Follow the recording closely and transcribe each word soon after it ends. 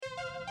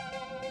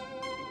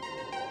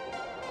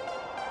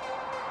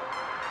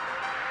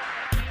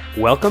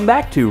Welcome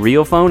back to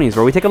Real Phonies,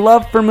 where we take a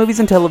love for movies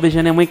and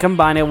television and we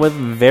combine it with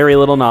very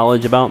little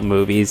knowledge about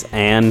movies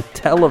and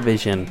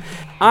television.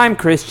 I'm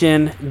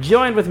Christian.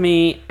 Joined with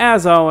me,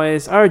 as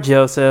always, are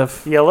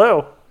Joseph.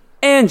 Yellow.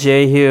 And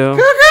Jehu.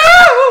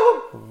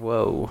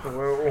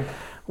 Whoa.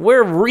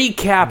 We're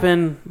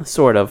recapping,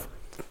 sort of,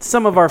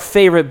 some of our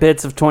favorite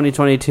bits of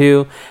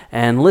 2022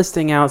 and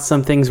listing out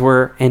some things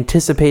we're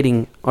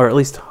anticipating, or at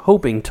least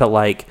hoping to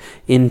like,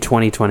 in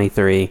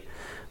 2023.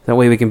 That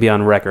way we can be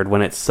on record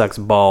when it sucks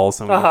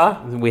balls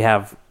and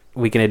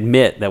we can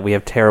admit that we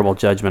have terrible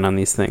judgment on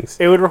these things.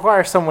 It would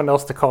require someone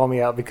else to call me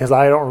out because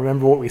I don't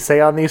remember what we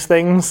say on these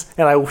things,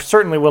 and I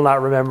certainly will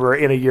not remember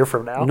in a year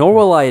from now. Nor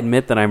will I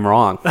admit that I'm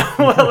wrong.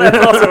 Well,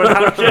 that's also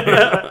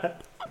an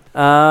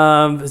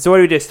option. So what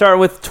do we do? Start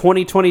with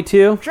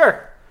 2022?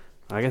 Sure.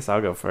 I guess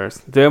I'll go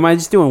first. Am I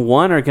just doing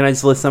one, or can I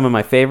just list some of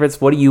my favorites?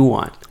 What do you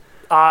want?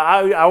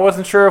 I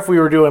wasn't sure if we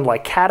were doing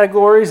like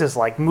categories as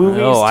like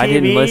movies, TV, I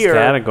didn't list or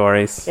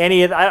categories.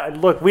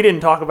 Look, we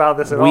didn't talk about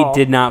this at all. We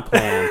did not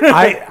plan.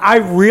 I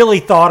really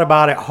thought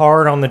about it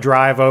hard on the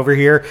drive over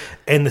here,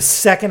 and the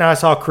second I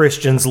saw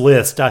Christian's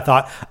list, I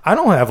thought, I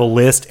don't have a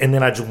list, and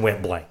then I just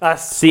went blank.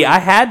 See, I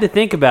had to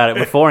think about it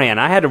beforehand.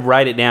 I had to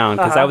write it down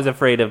because I was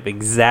afraid of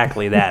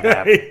exactly that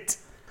happening. Right.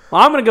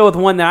 Well, I'm going to go with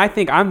one that I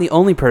think I'm the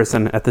only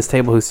person at this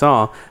table who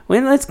saw.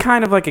 Well, it's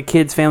kind of like a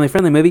kids'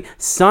 family-friendly movie,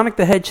 Sonic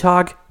the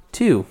Hedgehog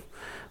 2,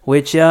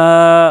 which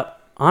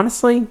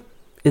honestly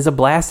is a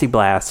blasty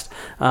blast.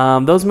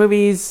 Those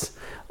movies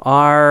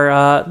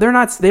are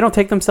they don't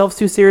take themselves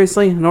too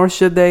seriously, nor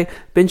should they.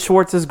 Ben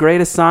Schwartz is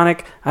great as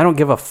Sonic. I don't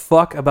give a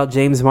fuck about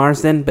James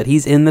Marsden, but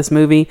he's in this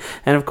movie,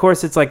 and of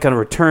course it's like a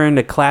return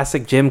to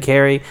classic Jim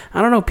Carrey.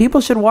 I don't know, people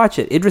should watch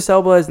it. Idris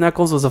Elba as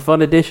Knuckles was a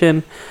fun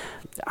addition.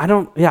 I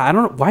don't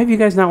know, why have you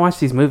guys not watched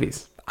these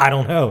movies? I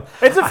don't know.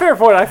 It's a fair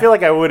point. I feel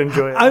like I would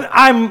enjoy it.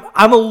 I'm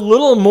a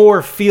little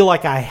more feel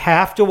like I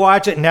have to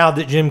watch it now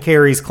that Jim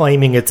Carrey's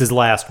claiming it's his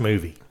last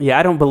movie. Yeah,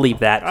 I don't believe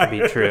that to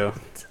be true.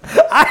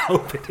 I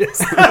hope it is.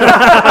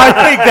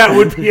 I think that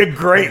would be a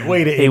great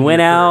way to end He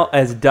went it. out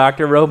as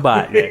Dr.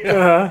 Robotnik.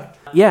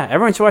 Yeah,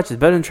 everyone should watch it. It's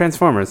better than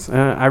Transformers.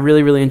 I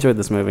really, really enjoyed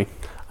this movie.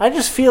 I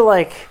just feel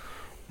like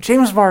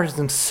James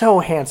Marsden's so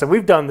handsome.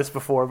 We've done this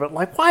before, but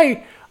like,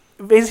 why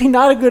is he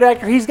not a good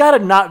actor? He's got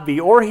to not be,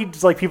 or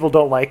he's like people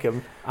don't like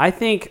him. I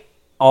think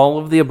all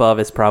of the above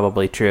is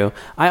probably true.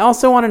 I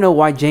also want to know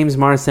why James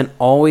Marsden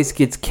always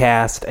gets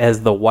cast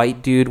as the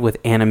white dude with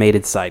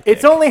animated sidekick.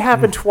 It's only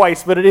happened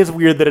twice, but it is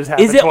weird that it's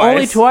happened twice. Is it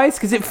only twice?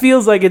 Because it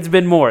feels like it's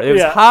been more. It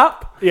was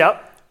Hop.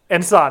 Yep.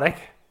 And Sonic.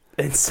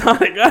 And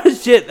Sonic. Oh,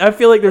 shit. I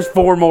feel like there's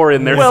 4 more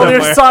in there somewhere.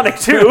 There's Sonic,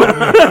 too.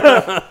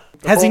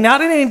 Has he not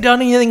done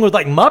anything with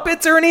like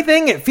Muppets or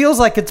anything? It feels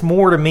like it's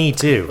more to me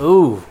too.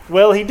 Ooh.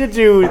 Well, he did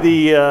do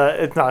the,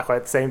 it's not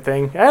quite the same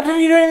thing. Did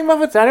he do anything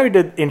Muppets? I know he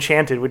did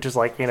Enchanted, which is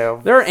like, there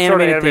are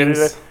animated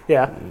things.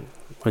 Yeah.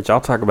 Which I'll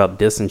talk about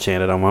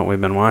Disenchanted on what we've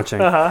been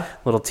watching.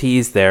 Little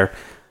tease there.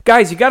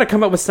 Guys, you got to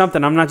come up with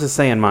something. I'm not just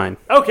saying mine.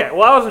 Okay,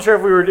 well, I wasn't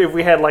sure if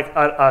we had like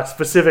a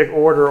specific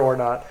order or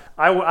not.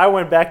 I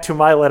went back to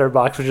my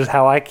letterbox, which is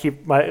how I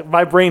keep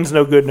my brain's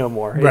no good no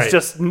more. It's Right.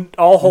 just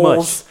all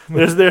holes.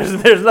 There's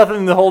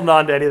nothing holding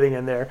on to anything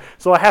in there.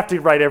 So I have to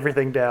write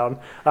everything down.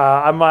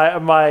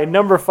 My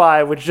number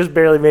 5, which just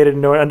barely made it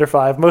into under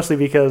 5, mostly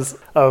because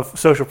of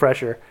social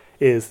pressure,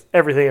 is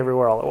Everything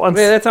Everywhere All at Once.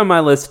 Yeah, that's on my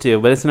list too,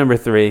 but it's number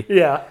 3.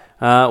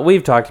 Yeah.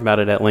 We've talked about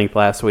it at length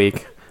last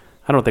week.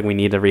 I don't think we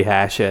need to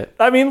rehash it.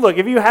 I mean, look,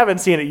 if you haven't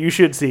seen it, you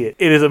should see it.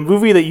 It is a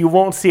movie that you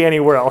won't see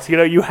anywhere else.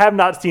 You have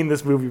not seen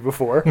this movie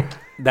before.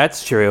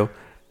 That's true.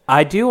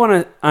 I do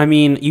want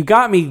to, you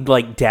got me,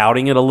 like,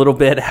 doubting it a little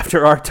bit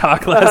after our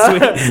talk last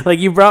week. Like,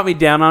 you brought me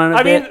down on it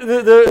a bit. I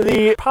mean,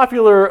 the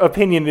popular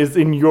opinion is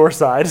in your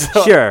side.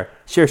 So.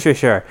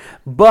 Sure.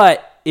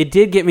 But it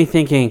did get me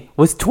thinking,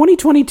 was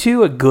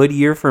 2022 a good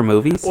year for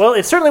movies? Well,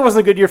 it certainly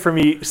wasn't a good year for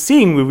me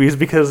seeing movies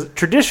because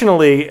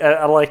traditionally,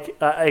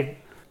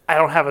 I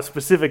don't have a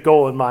specific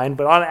goal in mind,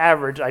 but on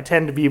average, I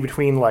tend to be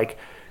between like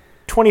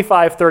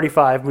 25,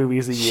 35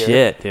 movies a year.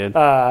 Shit, dude.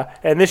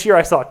 And this year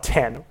I saw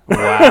 10.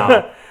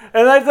 Wow.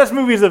 And that's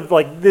movies of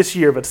like this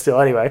year, but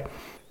still, anyway.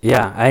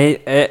 Yeah,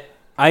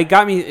 I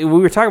got me, we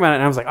were talking about it,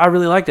 and I was like, I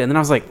really liked it. And then I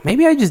was like,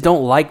 maybe I just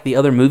don't like the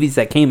other movies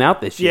that came out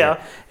this year.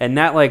 Yeah. And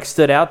that, like,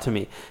 stood out to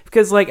me.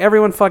 Because, like,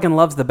 everyone fucking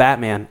loves the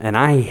Batman, and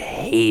I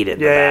hated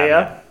the Batman.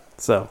 Yeah.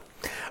 So...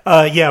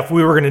 if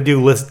we were going to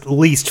do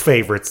least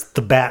favorites,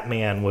 the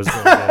Batman was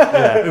going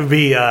to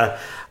be.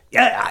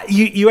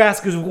 You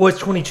ask, was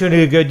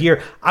 2022 a good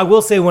year? I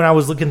will say, when I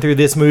was looking through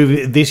this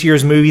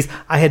year's movies,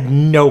 I had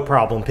no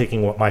problem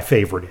picking what my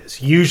favorite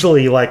is.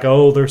 Usually, like,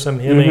 there's some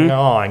hemming and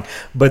hawing,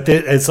 but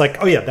it's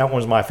like, that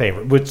one's my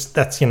favorite. Which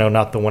that's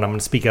not the one I'm going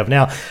to speak of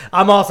now.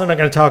 I'm also not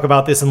going to talk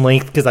about this in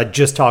length because I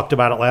just talked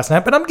about it last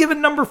night. But I'm giving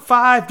number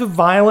 5 to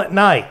Violent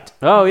Night.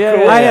 Oh yeah,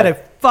 Cool. I had a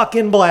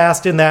fucking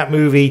blast in that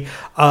movie.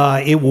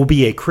 It will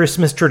be a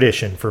Christmas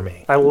tradition for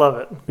me. I love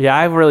it. Yeah,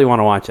 I really want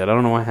to watch it. I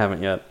don't know why I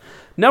haven't yet.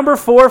 Number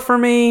 4 for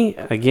me,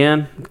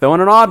 again,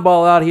 throwing an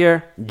oddball out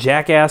here,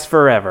 Jackass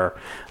Forever.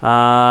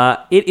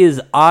 It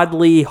is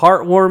oddly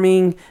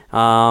heartwarming.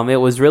 It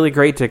was really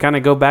great to kind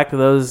of go back to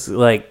those,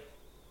 like,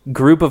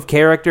 group of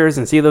characters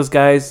and see those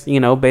guys,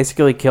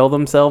 basically kill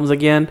themselves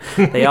again.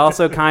 They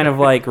also kind of,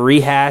 like,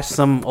 rehash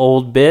some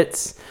old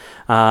bits.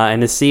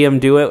 And to see them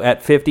do it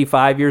at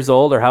 55 years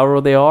old or however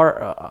old they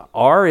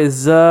are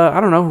is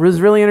I don't know,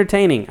 was really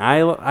entertaining.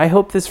 I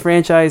hope this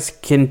franchise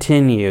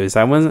continues.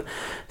 I wasn't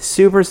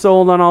super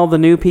sold on all the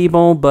new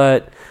people,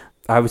 but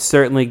I would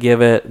certainly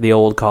give it the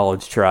old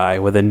college try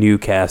with a new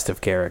cast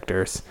of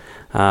characters.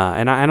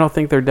 And I don't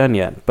think they're done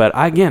yet. But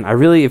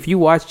if you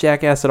watch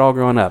Jackass at all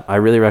growing up, I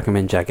really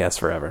recommend Jackass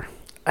Forever.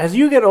 As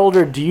you get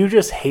older, do you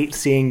just hate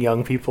seeing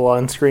young people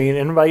on screen?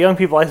 And by young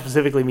people, I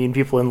specifically mean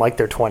people in like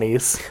their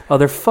 20s. Oh,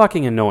 they're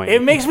fucking annoying.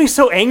 It makes me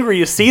so angry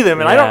to see them,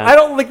 and I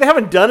don't like they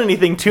haven't done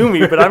anything to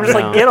me, but I'm just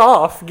like, get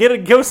off,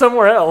 go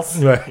somewhere else.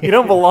 Right. You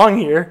don't belong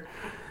here.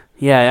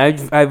 Yeah,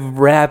 I've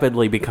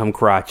rapidly become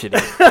crotchety.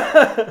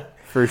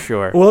 For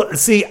sure. Well,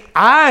 see,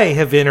 I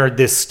have entered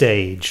this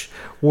stage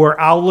where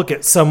I'll look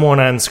at someone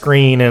on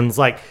screen and it's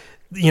like,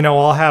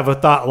 I'll have a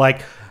thought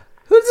like,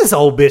 who does this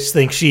old bitch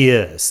think she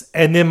is?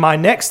 And then my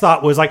next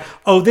thought was like,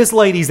 oh, this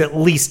lady's at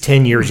least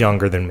 10 years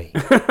younger than me.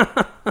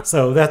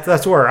 So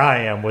that's where I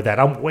am with that.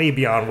 I'm way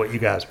beyond what you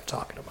guys are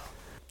talking about.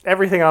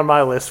 Everything on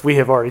my list we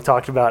have already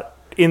talked about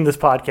in this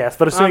podcast,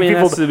 but assuming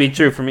people that's to be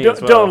true for me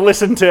as well. Don't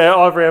listen to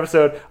every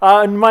episode.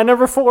 My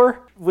number 4,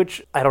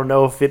 which I don't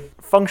know if it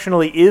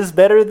functionally is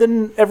better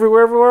than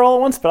Everywhere All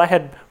at Once, but I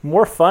had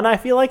more fun, I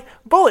feel like.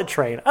 Bullet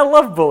Train. I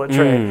love Bullet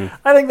Train.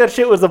 I think that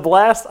shit was a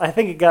blast. I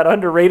think it got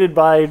underrated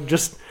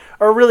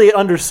or really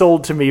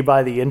undersold to me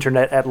by the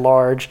internet at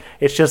large.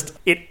 It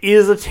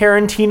is a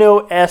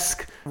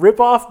Tarantino-esque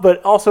ripoff,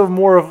 but also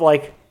more of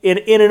like in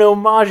an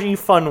homage-y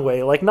fun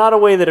way. Like, not a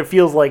way that it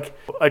feels like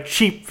a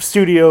cheap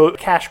studio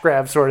cash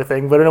grab sort of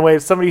thing, but in a way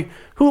somebody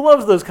who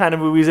loves those kind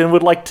of movies and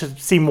would like to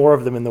see more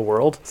of them in the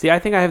world. See, I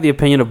think I have the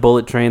opinion of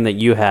Bullet Train that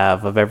you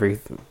have of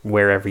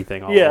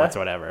Everything All at Once,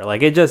 whatever.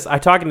 Like, I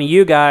talking to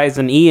you guys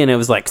and Ian, it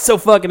was like so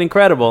fucking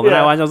incredible. And then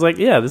I watched, I was like,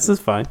 yeah, this is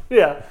fine.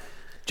 Yeah.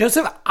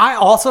 Joseph, I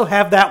also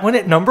have that one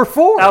at number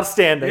 4.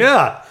 Outstanding.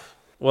 Yeah.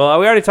 Well,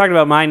 we already talked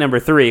about my number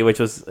 3, which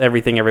was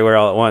Everything Everywhere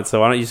All at Once. So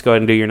why don't you just go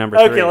ahead and do your number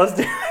 3? Okay, let's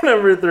do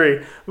number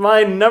 3.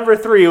 My number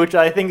 3, which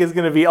I think is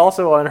going to be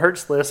also on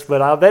Hertz list,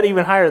 but I'll bet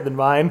even higher than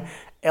mine,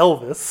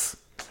 Elvis.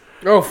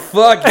 Oh,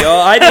 fuck,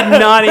 y'all. I did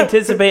not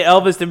anticipate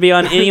Elvis to be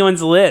on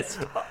anyone's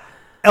list.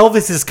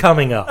 Elvis is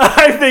coming up.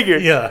 I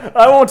figured. Yeah.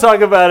 I won't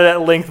talk about it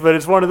at length, but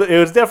it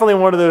was definitely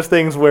one of those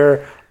things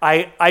where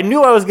I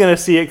knew I was going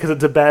to see it because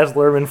it's a Baz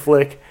Luhrmann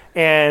flick.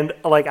 And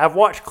like I've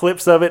watched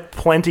clips of it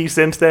plenty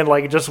since then,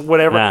 like just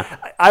whatever. Yeah.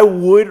 I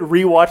would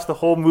rewatch the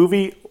whole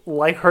movie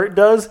like Hurt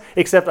does,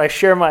 except I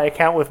share my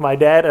account with my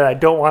dad, and I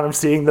don't want him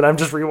seeing that I'm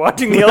just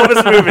rewatching the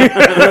Elvis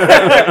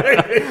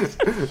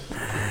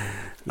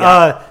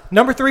movie.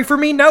 Number 3 for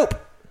me, Nope.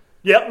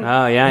 Yep.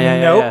 Oh, yeah.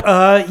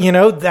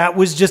 Nope. That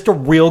was just a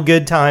real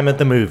good time at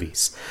the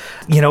movies.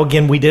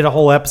 Again, we did a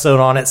whole episode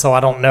on it, so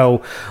I don't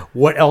know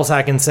what else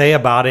I can say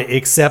about it,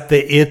 except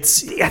that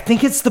I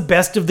think it's the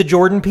best of the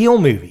Jordan Peele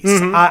movies.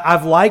 Mm-hmm.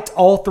 I've liked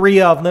all 3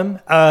 of them.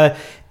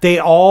 They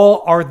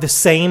all are the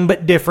same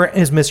but different,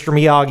 as Mr.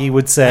 Miyagi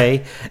would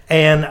say.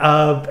 And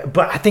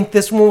but I think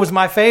this one was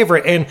my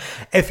favorite. And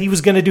if he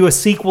was going to do a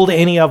sequel to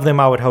any of them,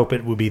 I would hope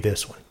it would be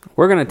this one.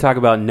 We're going to talk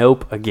about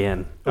Nope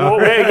again. Well,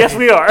 I guess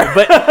we are.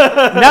 But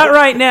not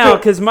right now,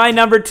 because my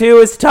number 2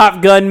 is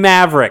Top Gun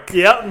Maverick.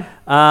 Yep.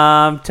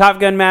 Top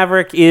Gun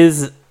Maverick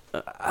is...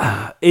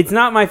 it's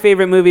not my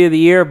favorite movie of the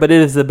year, but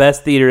it is the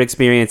best theater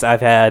experience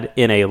I've had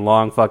in a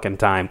long fucking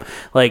time.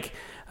 Like...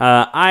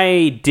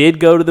 I did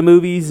go to the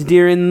movies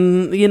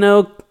during,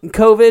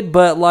 COVID,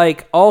 but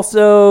like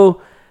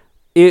also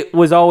it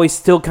was always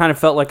still kind of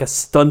felt like a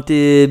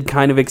stunted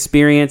kind of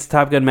experience.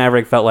 Top Gun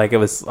Maverick felt like it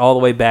was all the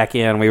way back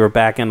in. We were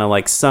back into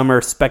like summer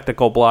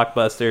spectacle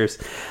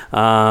blockbusters.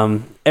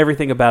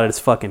 Everything about it is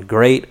fucking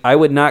great. I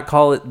would not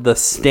call it the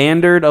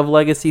standard of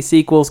legacy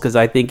sequels because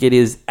I think it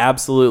is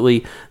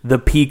absolutely the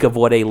peak of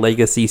what a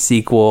legacy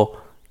sequel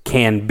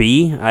can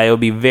be. It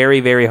would be very,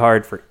 very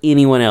hard for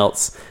anyone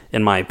else,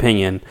 in my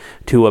opinion,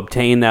 to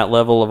obtain that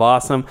level of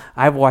awesome.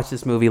 I've watched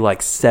this movie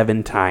like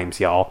 7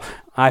 times, y'all.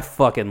 I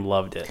fucking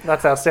loved it.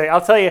 That's outstanding.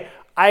 I'll tell you,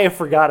 I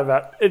forgot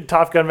about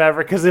Top Gun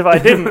Maverick because if I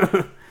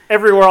didn't,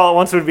 Everywhere All at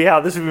Once would be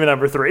out. This would be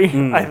number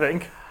 3, I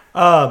think.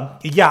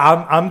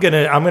 I'm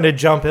gonna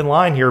jump in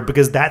line here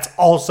because that's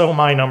also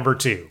my number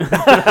 2.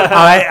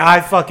 I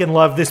fucking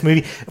love this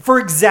movie for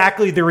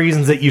exactly the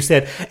reasons that you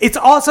said. It's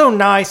also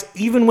nice,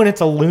 even when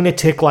it's a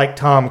lunatic like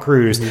Tom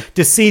Cruise,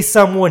 to see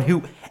someone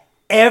who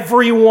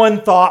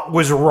everyone thought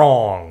was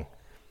wrong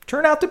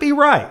turn out to be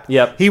right.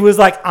 Yep. He was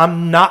like,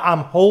 I'm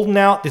holding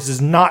out. This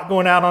is not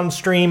going out on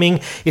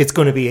streaming. It's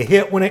going to be a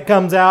hit when it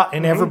comes out.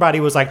 And everybody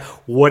was like,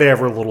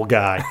 whatever, little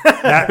guy.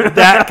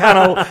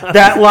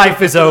 That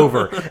life is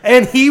over.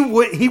 And he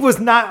was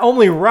not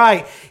only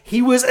right,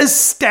 he was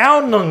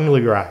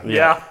astoundingly right.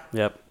 Yeah.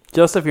 Yep.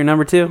 Joseph, your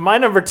number 2? My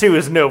number 2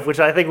 is Nope, which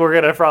I think we're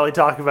going to probably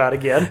talk about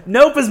again.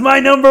 Nope is my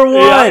number 1.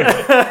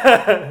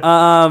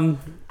 Yeah.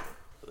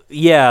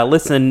 Yeah,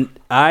 listen,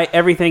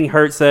 everything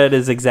Hurt said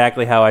is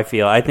exactly how I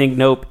feel. I think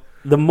Nope,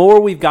 the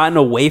more we've gotten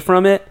away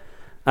from it,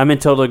 I'm in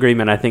total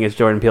agreement. I think it's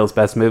Jordan Peele's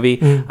best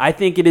movie. I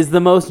think it is the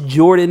most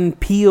Jordan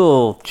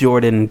Peele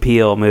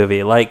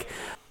movie. Like,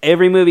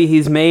 every movie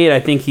he's made,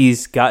 I think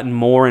he's gotten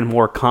more and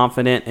more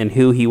confident in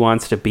who he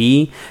wants to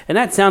be. And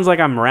that sounds like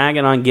I'm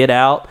ragging on Get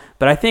Out,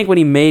 but I think when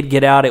he made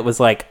Get Out, it was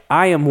like,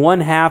 I am one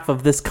half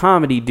of this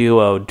comedy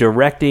duo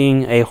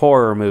directing a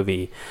horror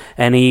movie.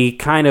 And he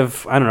kind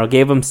of, I don't know,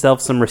 gave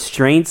himself some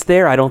restraints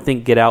there. I don't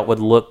think Get Out would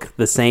look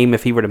the same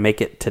if he were to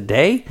make it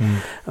today.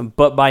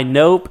 But by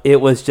Nope, it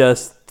was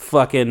just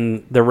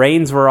fucking, the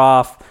reins were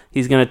off.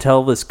 He's going to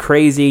tell this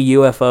crazy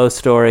UFO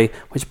story,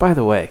 which, by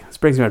the way, this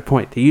brings me to a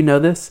point. Do you know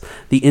this?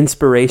 The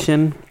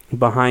inspiration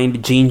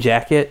behind Jean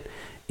Jacket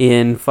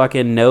in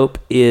fucking Nope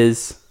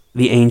is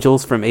the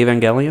angels from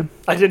Evangelion.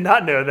 I did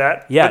not know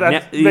that. Yeah, but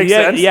that makes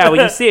sense. Yeah, when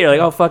you see it, you're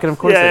like, oh, fucking, of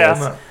course it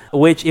is.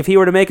 Which, if he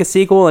were to make a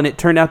sequel and it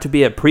turned out to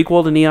be a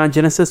prequel to Neon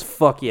Genesis,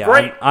 fuck yeah,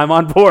 Great. I'm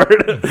on board.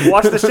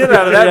 Watch the shit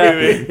out of that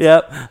movie.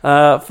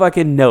 Yep.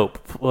 Fucking Nope.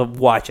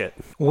 Watch it.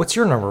 What's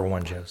your number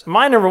 1, Joseph?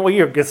 My number 1,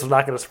 I guess it's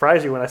not going to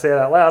surprise you when I say it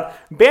out loud.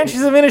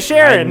 Banshees of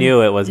Inisherin. I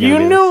knew it was going to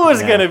be. You knew it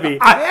was going to be.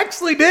 I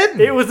actually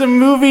didn't. It was a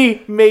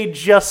movie made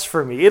just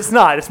for me. It's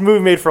not. It's a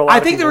movie made for a lot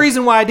of I think people. the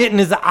reason why I didn't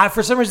is that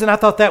for some reason I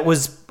thought that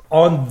was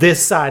on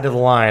this side of the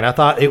line. I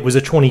thought it was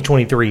a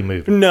 2023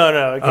 movie.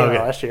 No, it came out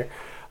last year.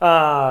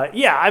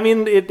 Yeah, I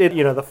mean,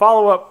 the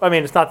follow-up, I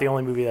mean, it's not the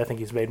only movie that I think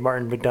he's made.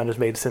 Martin McDonagh has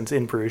made since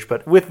In Bruges,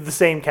 but with the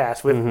same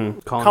cast,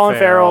 with Colin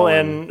Farrell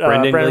and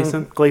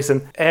Brendan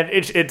Gleeson. And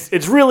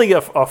it's really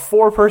a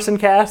four-person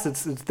cast.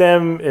 It's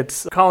them,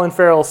 it's Colin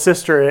Farrell's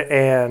sister,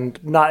 and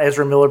not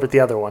Ezra Miller, but the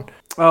other one.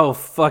 Oh,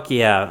 fuck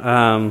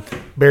yeah.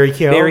 Barry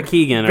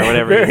Keoghan or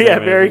whatever.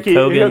 Barry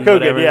Keoghan,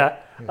 whatever. yeah.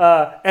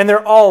 And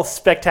they're all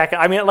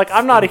spectacular. I mean, like,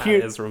 I'm not a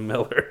huge... Ezra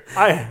Miller.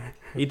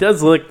 He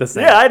does look the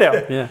same. Yeah, I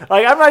know. Yeah.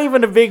 Like, I'm not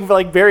even a big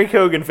Barry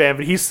Keoghan fan,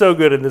 but he's so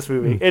good in this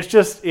movie. It's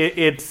just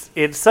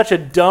it's such a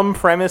dumb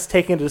premise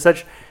taken to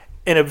such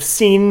an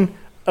obscene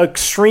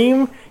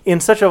extreme in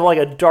such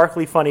a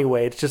darkly funny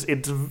way.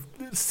 It's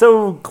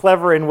so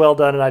clever and well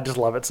done, and I just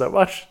love it so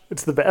much.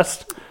 It's the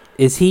best.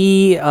 Is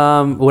he?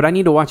 Would I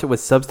need to watch it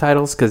with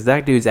subtitles? Because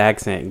that dude's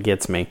accent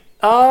gets me.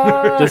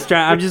 I'm just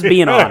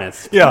being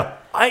honest. Yeah.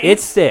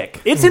 It's sick.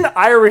 It's an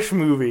Irish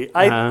movie.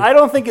 I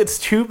don't think it's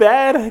too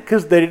bad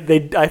because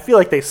I feel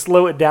like they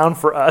slow it down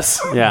for us.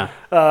 Yeah.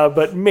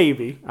 But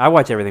maybe. I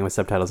watch everything with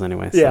subtitles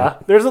anyway. So. Yeah.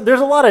 There's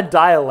a lot of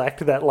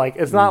dialect that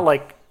it's not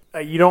like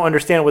you don't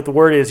understand what the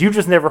word is. You've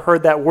just never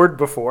heard that word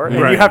before, and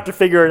you have to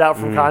figure it out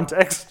from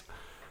context.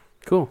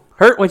 Cool.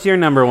 Hurt, what's your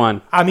number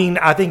 1? I mean,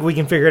 I think we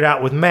can figure it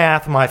out with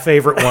math. My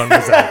favorite one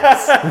was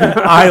Elvis.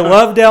 I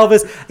loved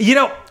Elvis. You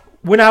know,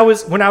 when I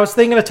was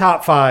thinking of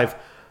top 5,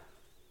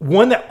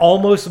 one that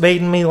almost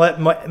made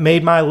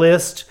my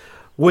list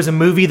was a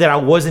movie that I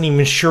wasn't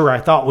even sure I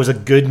thought was a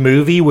good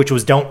movie, which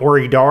was Don't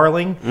Worry,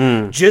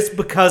 Darling, just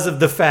because of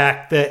the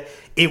fact that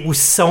it was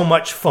so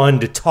much fun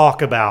to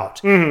talk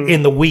about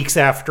in the weeks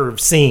after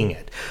seeing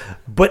it.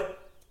 But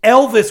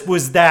Elvis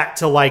was that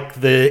to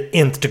the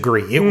nth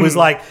degree. It was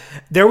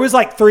there was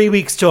 3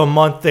 weeks to a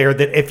month there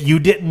that if you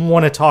didn't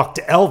want to talk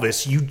to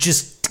Elvis, you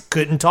just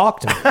couldn't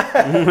talk to me.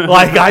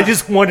 I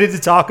just wanted to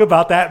talk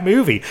about that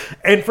movie.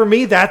 And for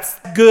me, that's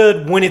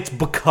good when it's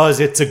because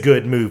it's a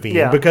good movie.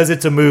 Yeah. And because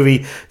it's a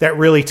movie that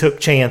really took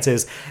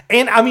chances.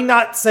 And I mean,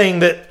 not saying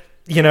that,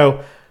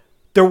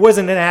 there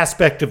wasn't an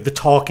aspect of the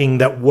talking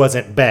that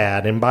wasn't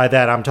bad. And by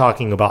that, I'm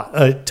talking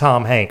about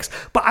Tom Hanks.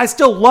 But I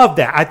still love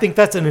that. I think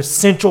that's an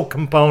essential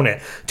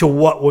component to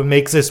what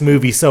makes this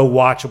movie so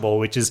watchable,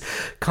 which is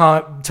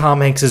Tom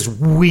Hanks's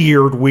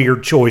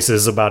weird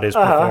choices about his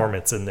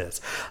performance in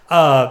this.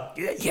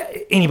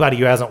 Anybody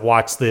who hasn't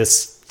watched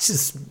this,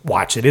 just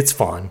watch it. It's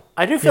fun.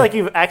 I do feel like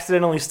you've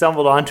accidentally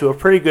stumbled onto a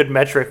pretty good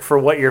metric for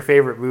what your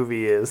favorite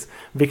movie is,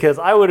 because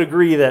I would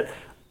agree that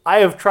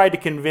I have tried to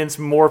convince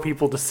more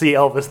people to see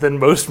Elvis than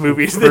most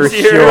movies this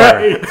year. Sure.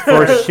 Right?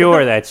 For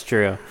sure, that's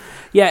true.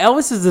 Yeah,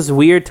 Elvis is this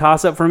weird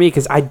toss-up for me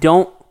because I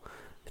don't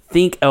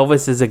think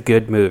Elvis is a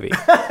good movie.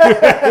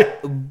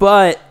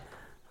 But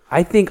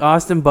I think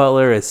Austin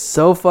Butler is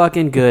so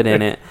fucking good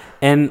in it.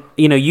 And,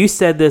 you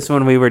said this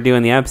when we were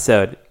doing the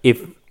episode.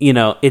 If,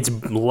 it's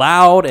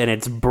loud and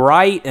it's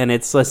bright and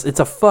it's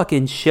a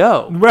fucking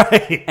show.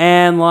 Right.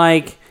 And,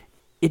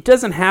 it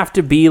doesn't have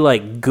to be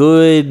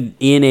good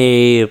in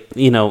a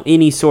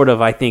any sort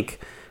of, I think,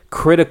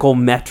 critical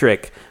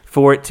metric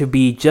for it to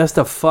be just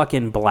a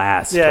fucking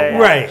blast. Yeah.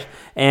 Right.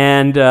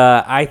 And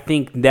I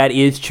think that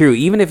is true,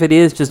 even if it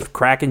is just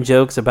cracking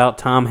jokes about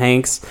Tom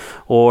Hanks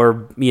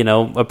or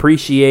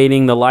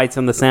appreciating the lights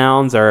and the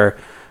sounds or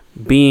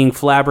being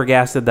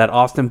flabbergasted that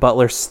Austin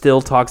Butler still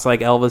talks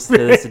like Elvis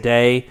to this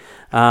day.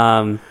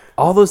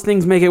 all those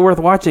things make it worth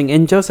watching.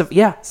 And Joseph,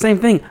 yeah, same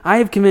thing. I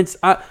have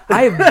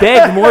have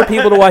begged more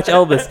people to watch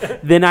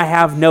Elvis than I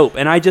have Nope.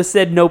 And I just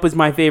said Nope is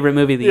my favorite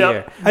movie of the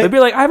year. They'd be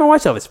like, I haven't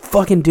watched Elvis.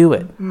 Fucking do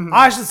it.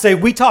 I should say,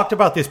 we talked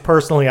about this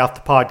personally off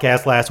the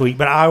podcast last week,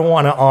 but I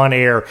want to on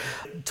air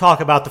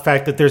talk about the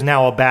fact that there's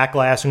now a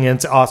backlash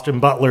against Austin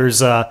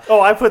Butler's.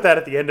 I put that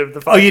at the end of the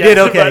podcast. Oh, you did?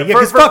 Okay. Yeah,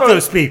 because fuck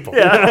those people.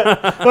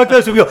 Yeah. Fuck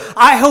those people.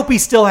 I hope he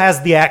still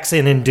has the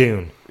accent in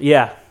Dune.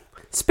 Yeah.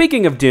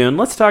 Speaking of Dune,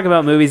 let's talk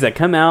about movies that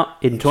come out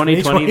in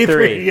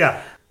 2023.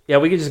 Yeah. Yeah,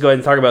 we could just go ahead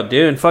and talk about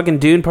Dune. Fucking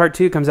Dune Part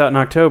 2 comes out in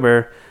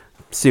October.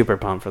 Super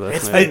pumped for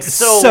this movie. It's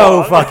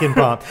so fucking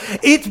pumped.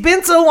 It's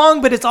been so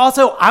long, but it's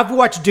also, I've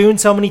watched Dune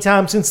so many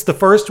times since the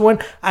first one,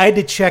 I had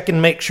to check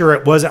and make sure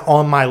it wasn't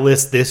on my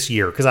list this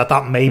year, because I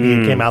thought maybe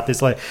it came out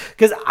this late.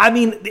 Because, I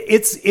mean,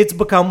 it's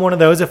become one of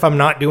those, if I'm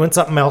not doing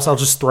something else, I'll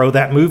just throw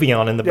that movie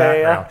on in the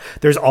background. Yeah.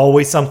 There's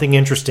always something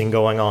interesting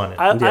going on.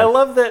 I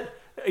love that.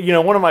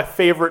 One of my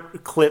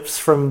favorite clips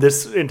from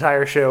this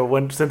entire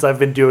show, since I've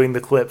been doing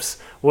the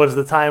clips, was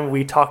the time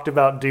we talked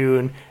about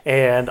Dune,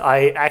 and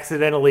I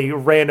accidentally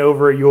ran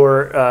over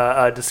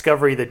your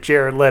discovery that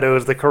Jared Leto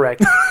is the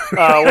correct,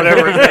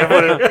 whatever his name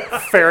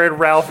was, Farid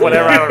Ralph,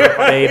 whatever. I don't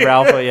know. Fade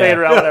Ralph, yeah. Fade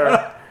Ralph,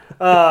 whatever.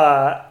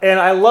 And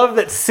I love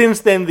that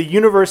since then the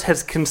universe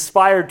has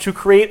conspired to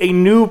create a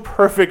new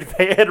perfect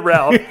Fayed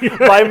Ralph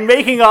by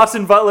making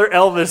Austin Butler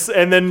Elvis,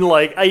 and then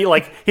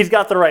he's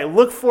got the right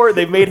look for it.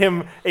 They've made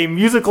him a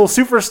musical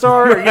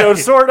superstar,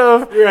 sort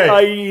of.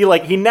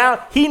 Right.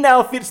 He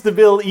now fits the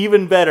bill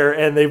even better,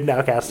 and they've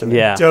now cast him.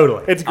 Yeah,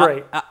 totally. It's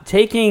great.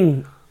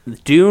 Taking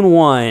Dune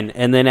 1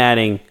 and then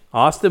adding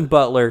Austin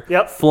Butler,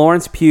 Yep.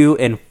 Florence Pugh,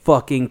 and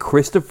fucking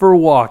Christopher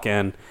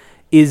Walken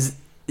is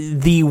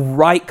the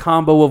right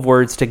combo of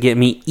words to get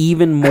me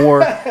even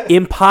more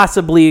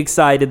impossibly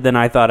excited than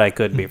I thought I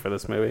could be for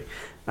this movie.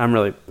 I'm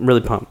really, really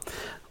pumped.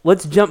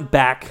 Let's jump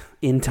back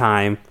in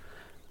time.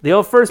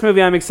 The first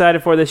movie I'm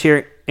excited for this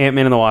year,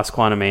 Ant-Man and the Wasp: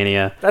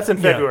 Quantumania. That's in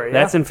February.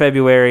 That's in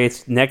February.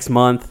 It's next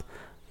month.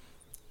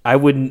 I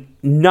would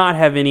not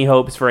have any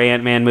hopes for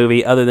Ant-Man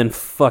movie other than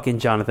fucking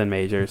Jonathan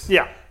Majors.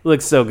 Yeah.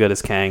 Looks so good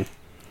as Kang.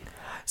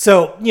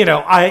 So, you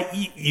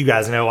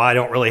guys know I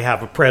don't really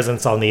have a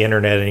presence on the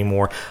internet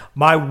anymore.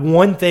 My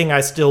one thing I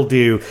still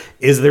do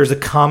is there's a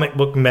comic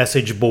book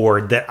message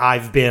board that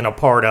I've been a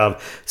part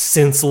of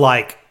since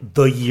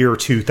the year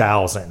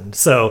 2000.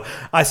 So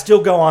I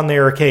still go on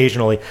there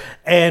occasionally.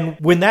 And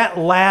when that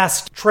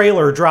last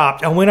trailer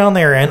dropped, I went on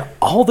there and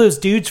all those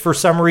dudes for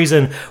some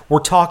reason were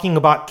talking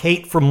about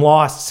Kate from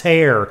Lost's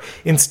hair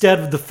instead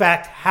of the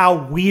fact how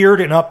weird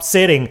and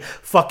upsetting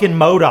fucking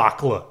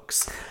MODOK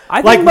looks.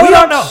 I think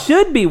MODOK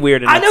should be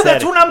weird and I know, upsetting.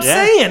 that's what I'm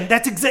saying.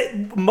 That's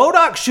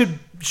MODOK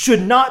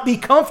should not be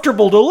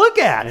comfortable to look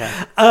at.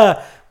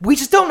 Yeah. We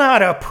just don't know how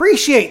to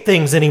appreciate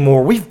things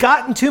anymore. We've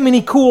gotten too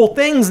many cool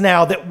things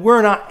now that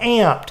we're not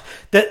amped.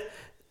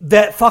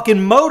 That fucking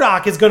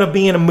MODOK is going to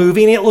be in a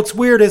movie and it looks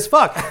weird as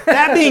fuck.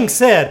 That being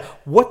said,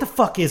 what the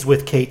fuck is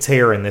with Kate's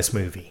hair in this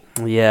movie?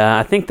 Yeah,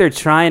 I think they're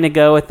trying to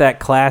go with that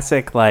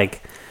classic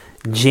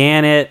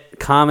Janet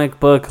comic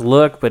book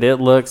look, but it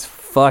looks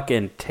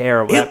fucking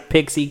terrible. That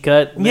pixie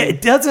cut. Yeah,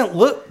 it doesn't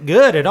look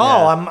good at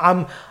all.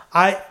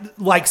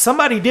 Yeah.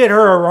 Somebody did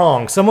her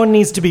wrong. Someone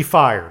needs to be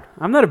fired.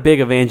 I'm not a big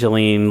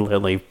Evangeline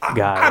Lilly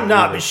guy. I'm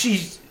not, but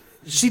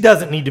she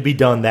doesn't need to be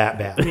done that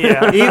bad.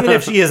 Yeah. Even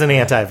if she is an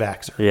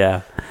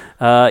anti-vaxxer.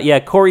 Yeah.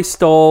 Corey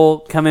Stoll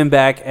coming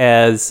back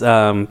as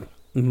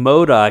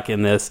MODOK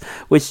in this,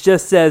 which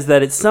just says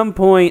that at some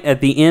point at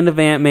the end of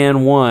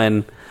Ant-Man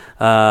 1,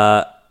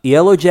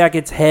 Yellow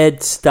Jacket's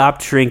head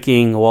stopped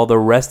shrinking while the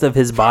rest of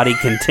his body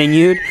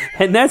continued,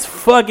 and that's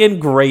fucking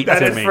great to me.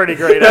 That is pretty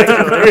great,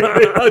 actually.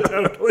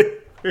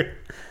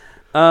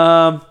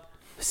 Totally.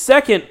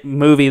 Second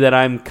movie that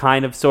I'm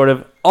kind of sort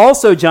of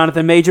also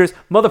Jonathan Majors,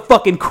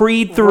 motherfucking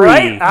Creed 3.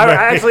 Right?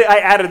 I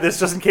added this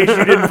just in case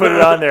you didn't put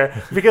it on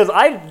there, because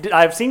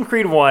I've seen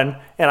Creed 1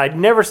 and I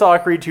never saw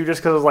Creed 2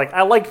 just because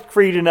I liked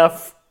Creed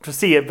enough to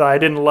see it, but I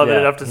didn't love it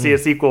enough to see a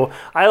sequel.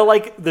 I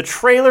like the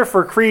trailer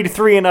for Creed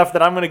 3 enough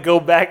that I'm going to go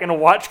back and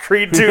watch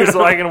Creed 2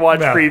 so I can watch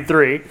Creed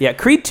 3. Yeah,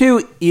 Creed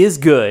 2 is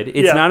good.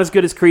 It's not as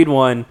good as Creed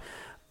 1.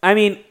 I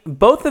mean,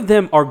 both of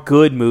them are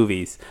good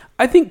movies.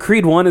 I think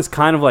Creed 1 is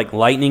kind of like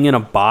lightning in a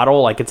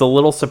bottle. It's a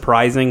little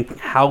surprising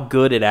how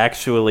good it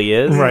actually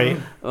is. Right.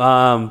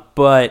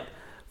 But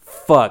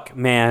fuck,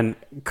 man.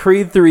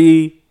 Creed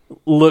 3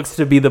 looks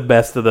to be the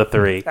best of the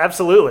three.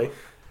 Absolutely.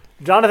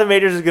 Jonathan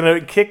Majors is going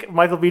to kick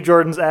Michael B.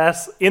 Jordan's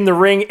ass in the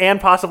ring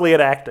and possibly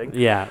at acting.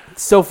 Yeah,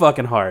 so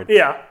fucking hard.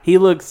 Yeah. He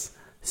looks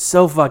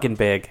so fucking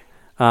big.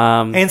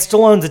 And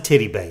Stallone's a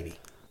titty baby.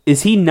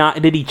 Is he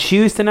not? Did he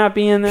choose to not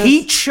be in this?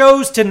 He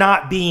chose to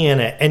not be in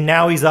it, and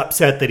now he's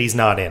upset that he's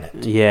not in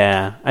it.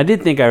 Yeah, I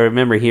did think I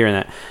remember hearing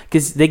that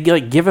because they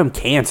like give him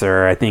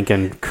cancer. I think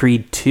in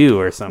Creed 2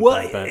 or something.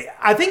 Well, but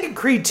I think in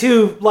Creed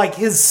 2, like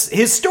his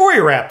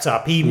story wraps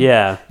up. He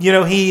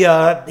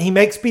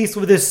makes peace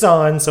with his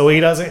son, so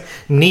he doesn't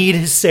need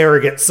his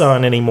surrogate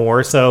son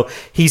anymore. So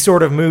he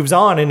sort of moves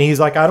on, and he's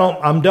like,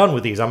 I'm done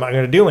with these. I'm not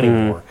going to do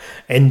anymore.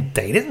 And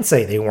they didn't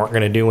say they weren't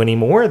going to do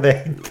anymore.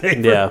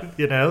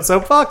 So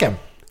fuck him.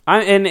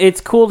 And it's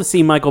cool to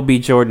see Michael B.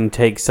 Jordan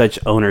take such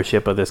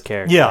ownership of this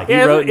character. Yeah. Like,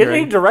 he wrote and isn't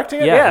he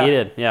directing it? Yeah, he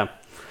did. Yeah.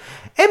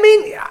 I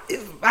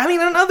mean,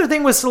 another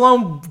thing with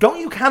Stallone, don't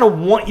you kind of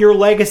want your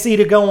legacy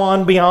to go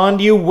on beyond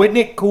you? Wouldn't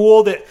it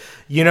cool that,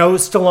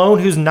 Stallone,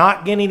 who's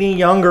not getting any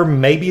younger,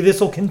 maybe this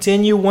will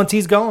continue once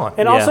he's gone?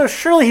 And also,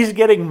 surely he's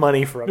getting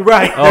money from it.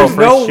 Right. Oh, There's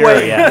for no sure,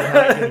 way.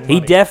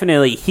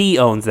 yeah. He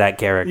owns that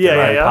character. Yeah,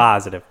 I'm yeah.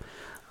 positive.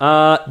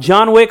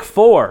 John Wick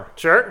 4.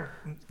 Sure.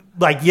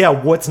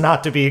 What's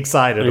not to be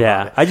excited about?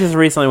 Yeah, I just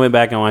recently went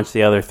back and watched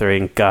the other three,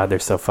 and God, they're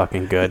so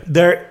fucking good.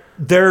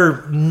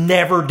 They're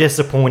never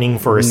disappointing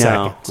for a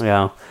second.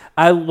 Yeah.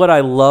 What I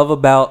love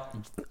about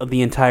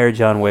the entire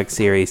John Wick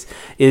series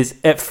is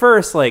at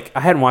first, like, I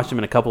hadn't watched them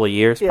in a couple of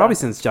years, probably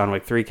since John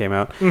Wick 3 came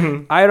out.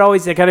 I had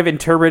always kind of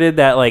interpreted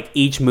that, like,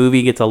 each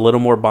movie gets a little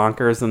more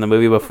bonkers than the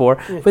movie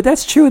before, but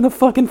that's true in the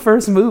fucking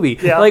first movie.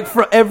 Yeah. Like,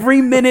 for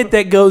every minute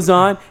that goes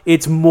on,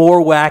 it's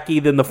more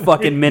wacky than the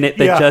fucking minute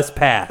that just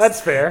passed.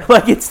 That's fair.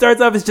 Like, it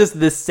starts off as just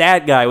this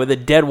sad guy with a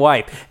dead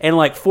wife, and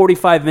like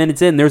 45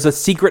 minutes in, there's a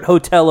secret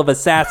hotel of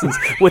assassins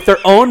with their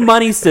own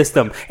money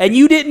system, and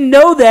you didn't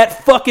know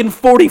that fucking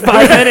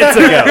 45 minutes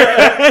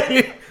ago.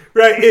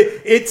 Right.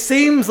 It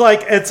seems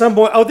like at some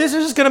point, this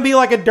is just going to be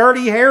like a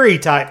Dirty Harry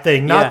type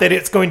thing. Not that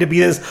it's going to be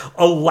this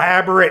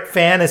elaborate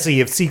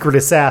fantasy of secret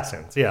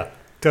assassins. Yeah,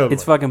 totally.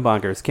 It's fucking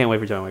bonkers. Can't wait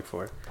for John Wick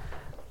 4.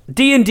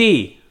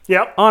 D&D.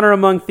 Yep. Honor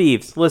Among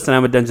Thieves. Listen,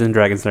 I'm a Dungeons &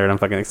 Dragons nerd. I'm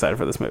fucking excited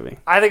for this movie.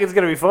 I think it's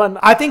going to be fun.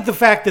 I think the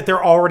fact that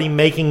they're already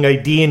making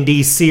a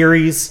D&D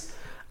series,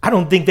 I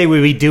don't think they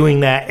would be doing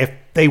that if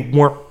they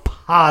weren't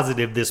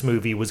positive this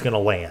movie was going to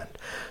land.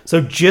 So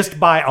just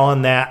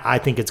on that, I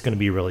think it's going to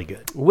be really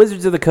good.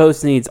 Wizards of the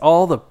Coast needs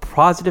all the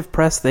positive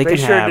press they can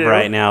sure have do.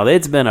 right now.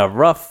 It's been a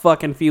rough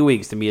fucking few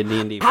weeks to be a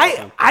D&D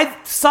fan. I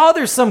saw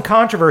there's some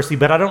controversy,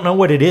 but I don't know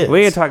what it is.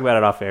 We can talk about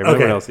it off air. Okay.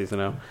 Everyone else needs to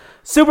know.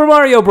 Super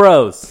Mario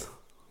Bros.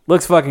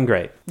 Looks fucking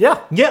great.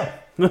 Yeah. Yeah.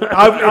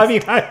 I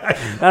mean, I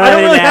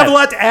don't really have a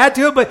lot to add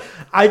to it, but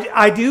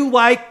I do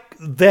like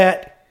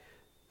that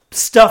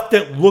stuff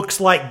that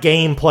looks like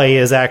gameplay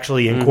is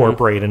actually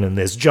incorporated in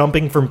this,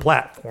 jumping from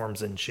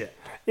platforms and shit.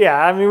 Yeah,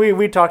 I mean,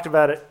 we talked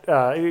about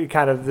it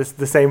kind of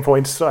the same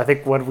points, I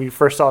think, when we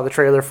first saw the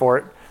trailer for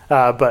it.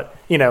 But,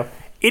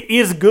 it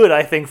is good,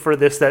 I think, for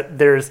this, that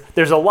there's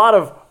a lot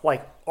of,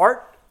 like,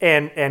 art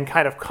and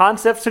kind of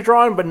concepts to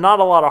draw on, but not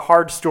a lot of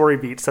hard story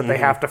beats that they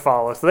have to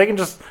follow. So they can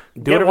just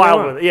get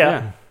wild with it.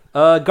 Yeah.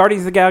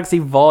 Guardians of the Galaxy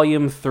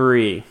Volume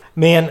 3.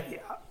 Man,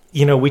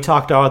 we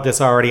talked about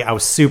this already. I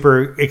was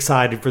super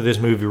excited for this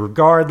movie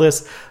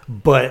regardless,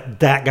 but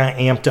that got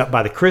amped up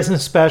by the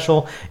Christmas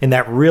special, and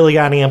that really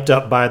got amped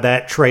up by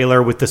that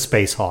trailer with the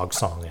Space Hog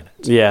song in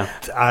it. Yeah.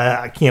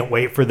 I can't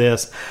wait for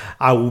this.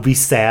 I will be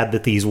sad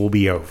that these will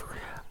be over.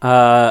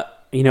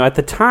 At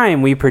the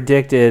time, we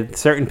predicted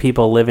certain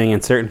people living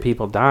and certain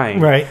people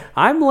dying. Right.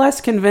 I'm less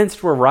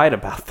convinced we're right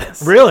about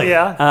this. Really?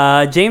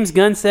 Yeah. James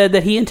Gunn said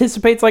that he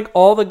anticipates like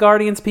all the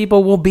Guardians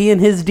people will be in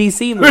his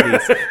DC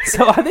movies.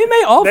 So they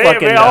may all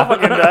fucking They die. all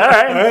fucking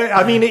die.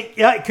 I mean,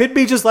 it could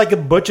be just like a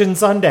Butch and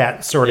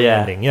Sundance sort of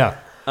ending. Yeah.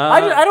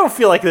 I don't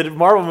feel like the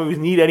Marvel movies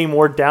need any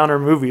more downer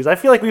movies. I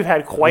feel like we've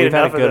had quite We've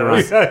had enough a good of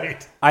those.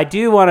 Right. I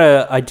do want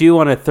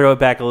to throw it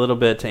back a little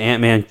bit to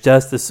Ant-Man.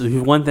 Just this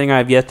one thing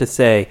I've yet to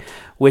say,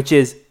 which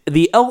is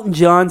the Elton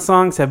John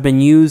songs have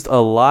been used a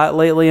lot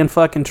lately in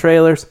fucking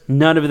trailers.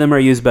 None of them are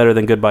used better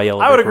than Goodbye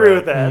Yellow I would Brick agree Road.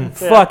 with that.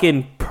 Yeah.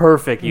 Fucking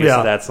perfect use Yeah.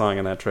 of that song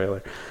in that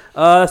trailer.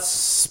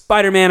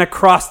 Spider-Man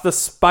Across the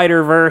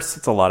Spider-Verse.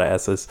 It's a lot of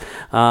S's.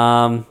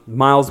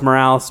 Miles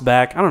Morales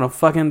back. I don't know.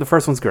 Fucking the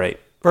first one's great.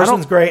 First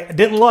one's great. I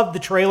didn't love the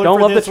trailer. Don't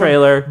for love this the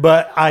trailer. one,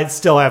 but I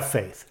still have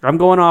faith. I'm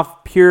going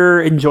off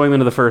pure enjoyment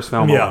of the first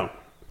film Yeah.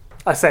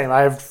 alone. Same.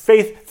 I have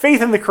faith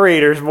in the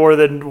creators more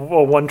than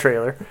one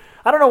trailer.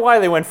 I don't know why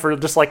they went for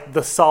just like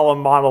the solemn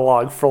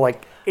monologue for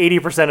like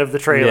 80% of the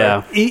trailer.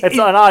 Yeah. It's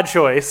an odd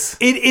choice.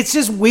 It's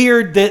just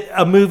weird that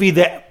a movie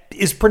that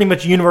is pretty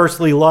much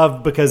universally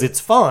loved because it's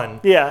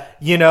fun. Yeah.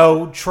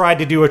 Tried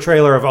to do a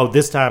trailer of,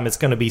 this time it's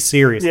going to be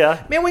serious.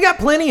 Yeah. Man, we got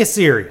plenty of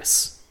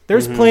serious.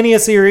 There's plenty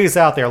of serious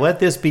out there. Let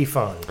this be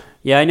fun.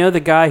 Yeah, I know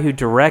the guy who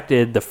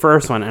directed the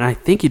first one, and I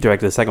think he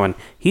directed the second one.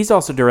 He's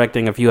also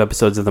directing a few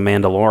episodes of The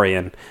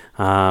Mandalorian.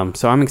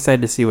 So I'm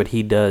excited to see what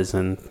he does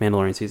in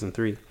Mandalorian Season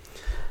 3.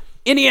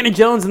 Indiana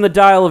Jones and the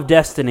Dial of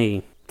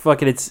Destiny.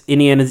 fucking it's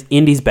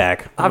Indy's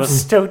back. I'm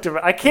stoked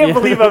about. I can't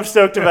believe I'm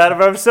stoked about it,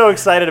 but I'm so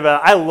excited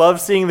about it. I love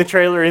seeing the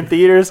trailer in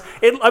theaters.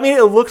 It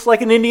looks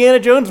like an Indiana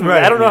Jones movie.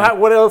 Right, I don't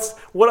know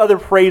what other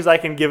praise I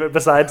can give it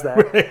besides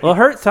that. Well,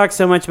 Hurt talks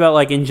so much about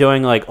like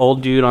enjoying like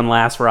old dude on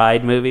last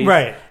ride movies,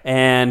 Right.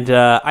 And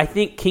I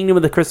think Kingdom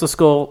of the Crystal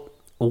Skull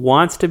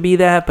wants to be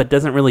that, but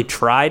doesn't really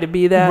try to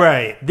be that.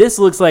 Right. This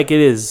looks like it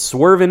is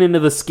swerving into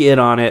the skid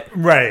on it.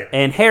 Right.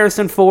 And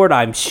Harrison Ford,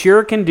 I'm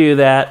sure, can do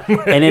that,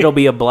 and it'll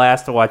be a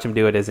blast to watch him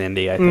do it as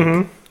Indy, I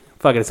think.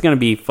 Fuck it, it's going to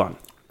be fun.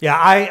 Yeah,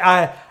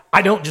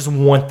 I don't just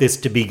want this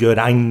to be good.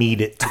 I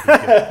need it to be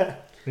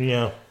good.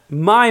 Yeah.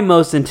 My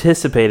most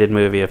anticipated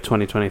movie of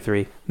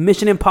 2023,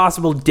 Mission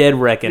Impossible Dead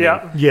Reckoning.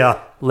 Yeah. Yeah.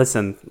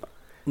 Listen,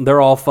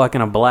 they're all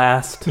fucking a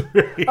blast.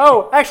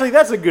 Oh, actually,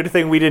 that's a good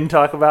thing we didn't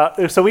talk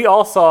about. So we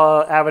all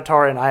saw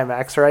Avatar in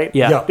IMAX, right?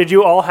 Yeah. Yeah. Did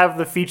you all have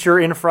the feature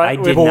in front? I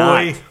with- did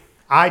not. Boy,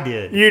 I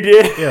did. You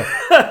did?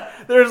 Yeah.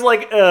 There's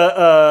like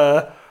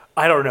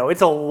I don't know.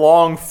 It's a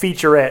long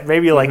featurette,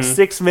 maybe like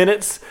 6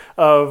 minutes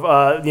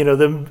of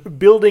them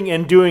building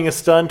and doing a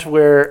stunt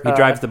where He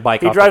drives the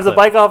bike He off the drives the cliff.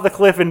 bike off the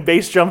cliff and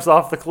base jumps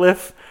off the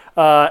cliff.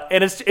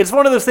 And it's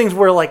one of those things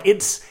where like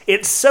it's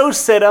so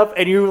set up,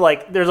 and you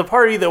like there's a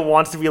part of you that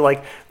wants to be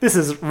like, this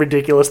is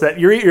ridiculous that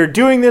you're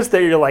doing this,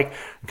 that you're like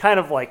kind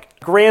of like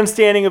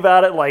grandstanding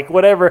about it, like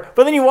whatever.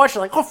 But then you watch it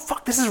like, oh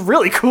fuck, this is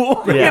really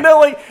cool. Yeah.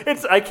 Like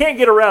I can't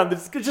get around.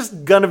 It's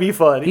just gonna be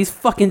fun. He's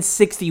fucking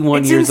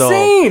 61 it's years old.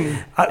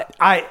 insane.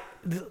 I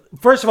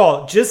first of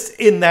all, just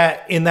in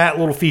that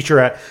little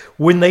featurette,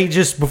 when they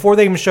just before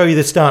they even show you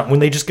the stunt, when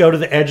they just go to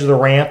the edge of the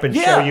ramp and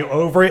Yeah. show you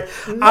over it,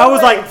 I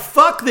was like,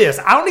 "Fuck this!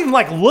 I don't even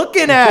like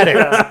looking at it."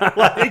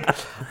 Like,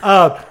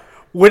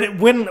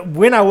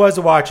 when I was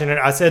watching it,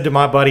 I said to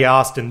my buddy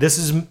Austin, "This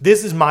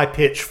is my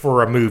pitch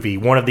for a movie,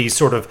 one of these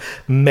sort of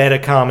meta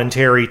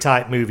commentary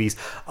type movies,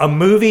 a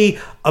movie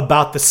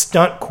about the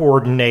stunt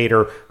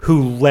coordinator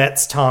who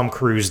lets Tom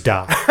Cruise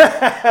die."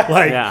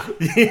 Like, Yeah.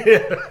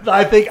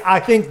 I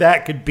think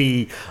that could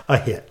be a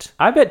hit.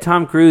 I bet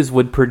Tom Cruise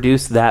would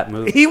produce that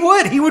movie. He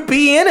would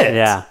be in it.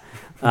 Yeah.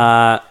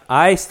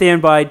 I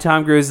stand by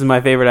Tom Cruise is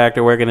my favorite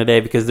actor working today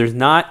because there's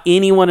not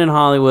anyone in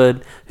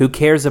Hollywood who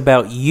cares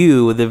about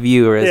you, the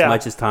viewer, as Yeah.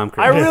 much as Tom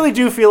Cruise. I really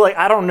do feel like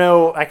I don't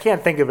know. I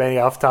can't think of any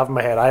off the top of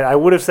my head. I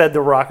would have said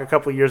The Rock a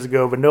couple of years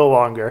ago, but no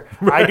longer.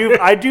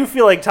 I do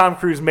feel like Tom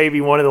Cruise may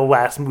be one of the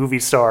last movie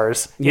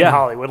stars in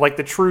Hollywood, like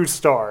the true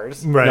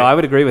stars. Right. No, I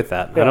would agree with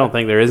that. Yeah. I don't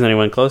think there is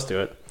anyone close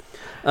to it.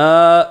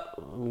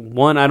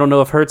 One, I don't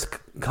know if Hertz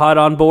caught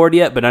on board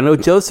yet, but I know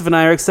Joseph and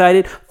I are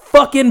excited.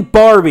 Fucking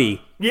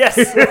Barbie. Yes,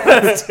 Still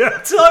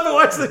haven't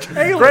watched the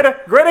trailer.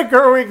 Greta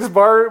Gerwig's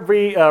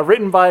Barbie,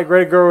 written by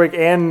Greta Gerwig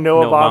and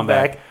Noah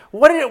Baumbach.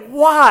 Baumbach.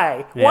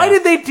 Why? Yeah. Why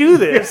did they do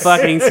this?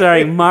 Fucking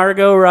sorry,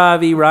 Margot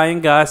Robbie,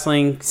 Ryan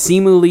Gosling,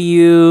 Simu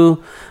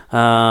Liu,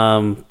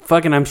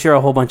 fucking I'm sure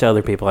a whole bunch of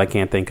other people I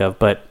can't think of,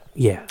 but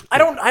yeah. I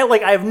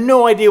have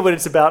no idea what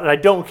it's about, and I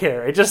don't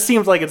care. It just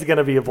seems like it's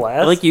gonna be a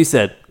blast. Like you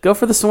said, go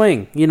for the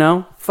swing,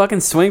 Fucking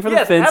swing for the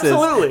Yes, fences.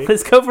 absolutely.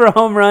 Let's go for a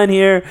home run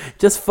here.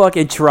 Just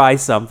fucking try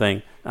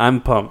something.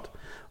 I'm pumped.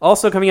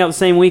 Also coming out the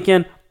same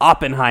weekend,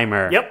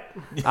 Oppenheimer. Yep.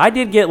 I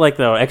did get like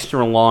the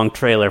extra long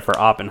trailer for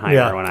Oppenheimer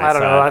Yeah. when I I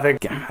don't saw know. it. I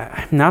think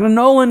I'm not a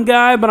Nolan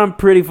guy, but I'm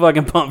pretty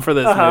fucking pumped for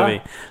this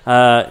movie.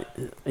 And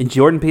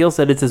Jordan Peele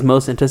said it's his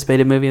most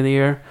anticipated movie of the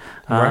year.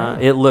 Right.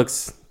 It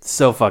looks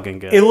so fucking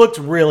good. It looked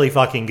really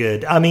fucking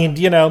good. I mean,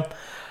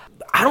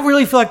 I don't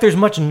really feel like there's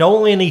much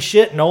Nolan-y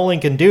shit Nolan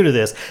can do to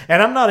this.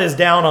 And I'm not as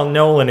down on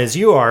Nolan as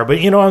you are, but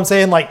you know what I'm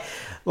saying? Like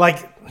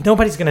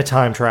nobody's going to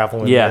time travel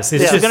in this.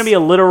 It's just going to be a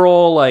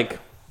literal, like,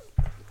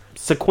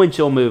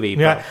 sequential movie.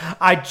 Yeah,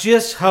 I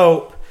just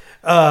hope,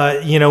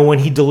 when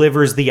he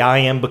delivers the "I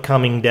am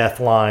becoming death"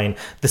 line,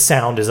 the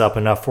sound is up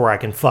enough where I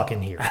can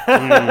fucking hear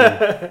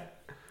it.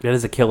 That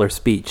is a killer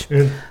speech.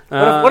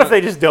 what if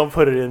they just don't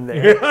put it in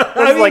there?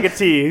 It's like a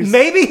tease.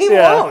 Maybe he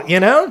Yeah.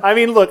 won't, I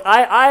mean, look,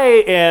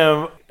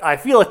 I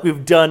feel like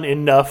we've done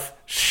enough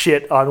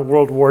shit on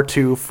World War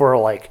II for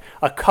like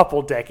a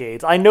couple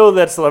decades. I know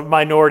that's a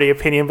minority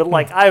opinion, but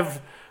like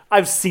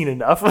I've seen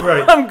enough.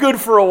 Right. I'm good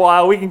for a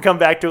while. We can come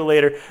back to it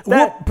later.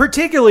 Well,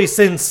 particularly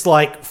since,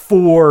 like,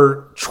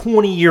 for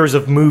 20 years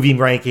of movie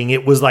ranking,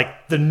 it was,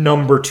 like, the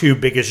number 2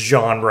 biggest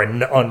genre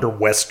under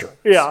Western.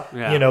 Yeah.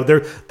 Yeah.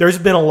 There's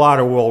been a lot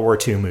of World War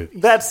II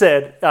movies. That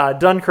said,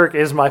 Dunkirk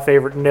is my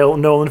favorite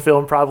Nolan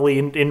film probably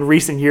in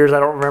recent years. I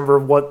don't remember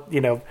what,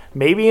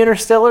 maybe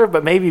Interstellar,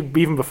 but maybe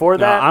even before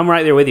No, that. I'm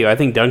right there with you. I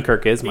think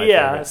Dunkirk is my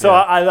favorite. So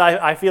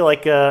I feel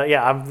like,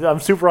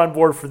 I'm super on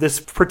board for this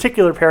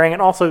particular pairing.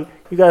 And also,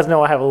 you guys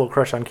know I have a little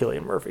crush on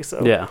Cillian Murphy.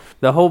 So Yeah,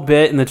 the whole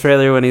bit in the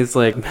trailer when he's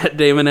like, Matt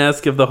Damon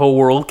asks if the whole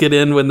world get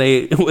in when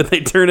they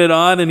turn it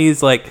on, and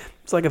he's like,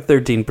 it's like a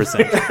 13%.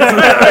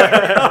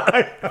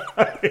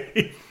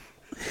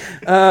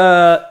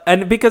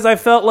 And because I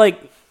felt like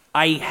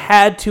I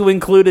had to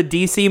include a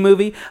DC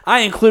movie, I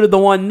included the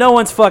one no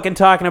one's fucking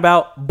talking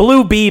about,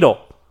 Blue Beetle.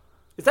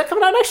 Is that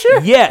coming out next year?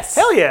 Yes.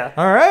 Hell yeah.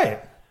 All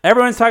right.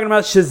 Everyone's talking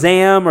about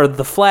Shazam or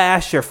The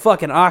Flash or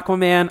fucking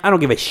Aquaman. I don't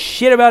give a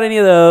shit about any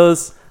of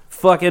those.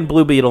 Fucking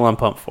Blue Beetle I'm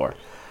pumped for.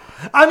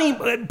 I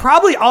mean,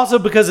 probably also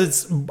because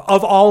it's,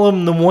 of all of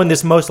them, the one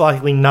that's most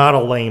likely not a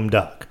lame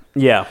duck.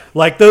 Yeah.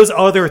 Like those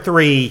other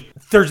three,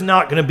 there's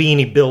not going to be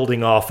any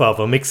building off of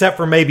them, except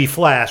for maybe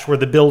Flash, where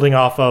the building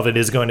off of it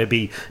is going to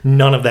be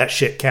none of that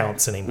shit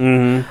counts anymore.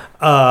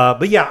 Mm-hmm.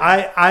 But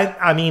yeah,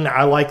 I mean,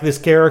 I like this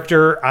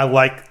character. I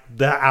like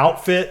the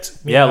outfit.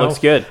 Yeah, it looks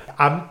good.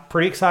 I'm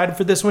pretty excited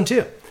for this one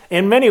too.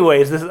 In many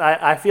ways,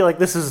 I feel like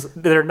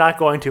they're not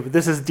going to, but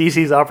this is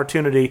DC's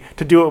opportunity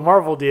to do what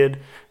Marvel did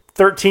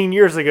 13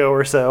 years ago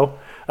or so,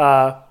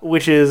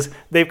 which is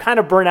they've kind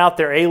of burnt out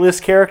their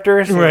A-list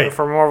characters. Right.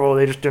 For Marvel,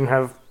 they just didn't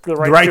have the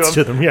rights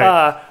to them.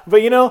 Yeah.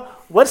 But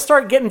let's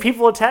start getting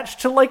people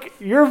attached to like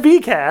your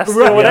V-cast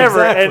Right, or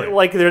whatever, exactly. and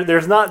like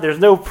there's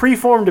no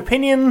preformed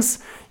opinions.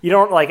 You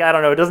don't I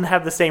don't know. It doesn't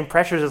have the same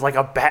pressures as like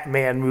a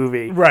Batman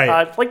movie.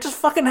 Right. Like just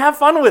fucking have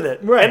fun with it.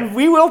 Right. And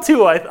we will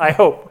too. I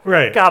hope.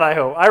 Right. God, I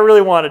hope. I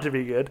really want it to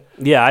be good.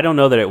 Yeah, I don't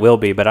know that it will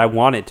be, but I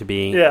want it to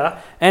be. Yeah.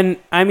 And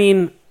I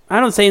mean, I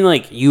don't say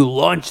like you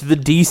launch the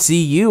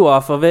DCU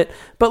off of it,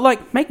 but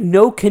like make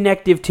no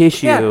connective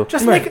tissue. Yeah.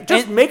 Just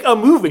make a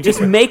movie. Just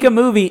make a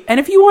movie. And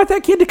if you want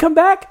that kid to come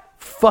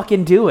back,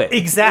 fucking do it.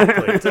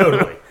 Exactly.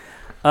 Totally.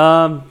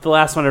 The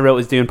last one I wrote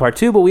was Dune Part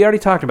 2, but we already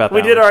talked about that.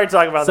 We did already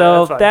talk about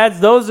so that. That's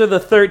fine. those are the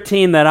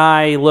 13 that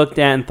I looked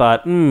at and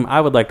thought, I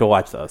would like to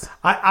watch those.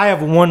 I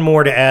have one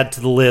more to add to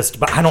the list,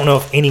 but I don't know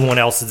if anyone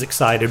else is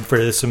excited for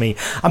this with me.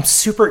 I'm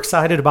super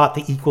excited about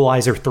The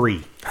Equalizer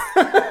 3.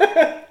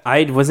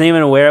 I wasn't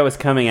even aware it was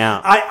coming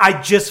out.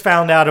 I just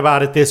found out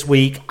about it this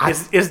week.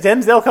 Is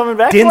Denzel coming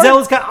back?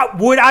 Denzel is.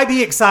 Would I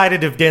be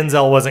excited if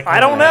Denzel wasn't? I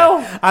don't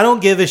know. I don't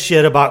give a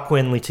shit about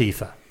Queen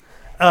Latifah.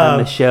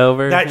 The show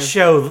version? That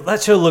show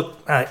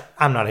looked.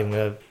 I'm not even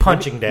gonna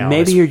punching down.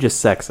 Maybe you're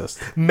just sexist.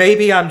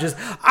 Maybe I'm just.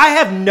 I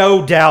have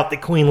no doubt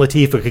that Queen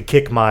Latifah could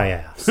kick my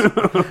ass,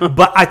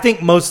 but I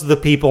think most of the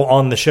people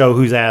on the show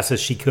whose asses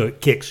she could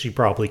kick, she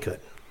probably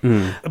could.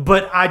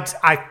 But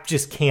I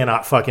just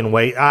cannot fucking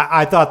wait.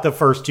 I thought the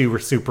first two were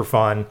super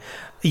fun.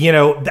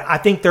 I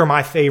think they're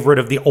my favorite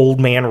of the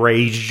old man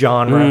rage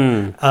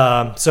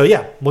genre. So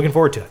yeah, looking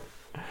forward to it.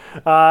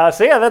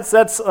 So yeah,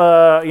 that's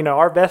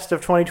our best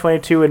of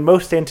 2022 and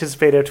most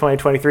anticipated of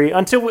 2023.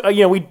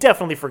 Until we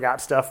definitely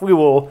forgot stuff. We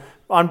will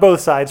on both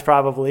sides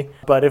probably.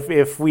 But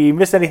if we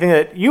missed anything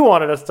that you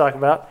wanted us to talk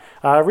about,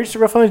 reach to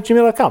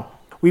roughhomes@gmail.com.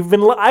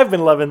 I've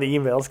been loving the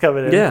emails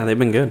coming in. Yeah, they've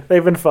been good.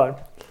 They've been fun.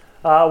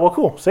 Well,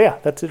 cool. So yeah,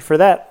 that's it for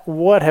that.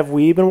 What have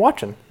we been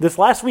watching this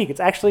last week? It's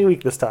actually a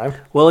week this time.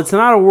 Well, it's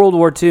not a World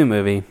War II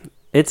movie.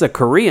 It's a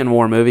Korean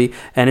War movie,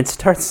 and it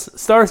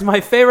stars my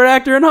favorite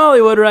actor in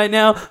Hollywood right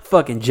now,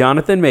 fucking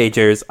Jonathan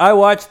Majors. I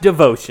watched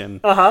Devotion,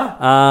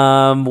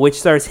 which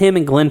stars him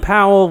and Glenn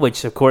Powell,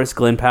 which, of course,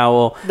 Glenn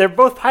Powell... They're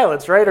both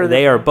pilots, right?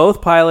 They are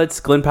both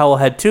pilots. Glenn Powell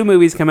had 2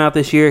 movies come out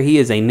this year. He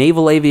is a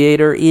naval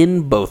aviator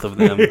in both of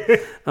them.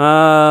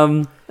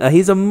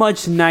 He's a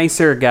much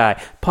nicer guy.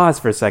 Pause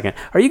for a second.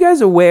 Are you guys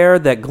aware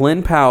that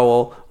Glenn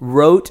Powell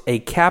wrote a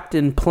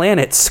Captain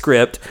Planet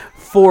script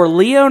for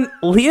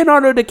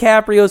Leonardo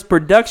DiCaprio's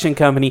production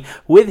company,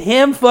 with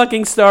him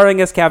fucking starring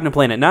as Captain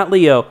Planet? Not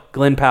Leo,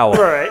 Glenn Powell.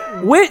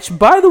 Right. Which,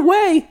 by the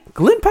way,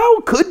 Glenn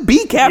Powell could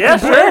be Captain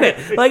Planet.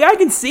 Sure. Like, I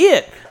can see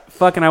it.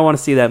 Fucking, I want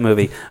to see that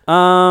movie.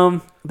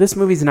 This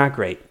movie's not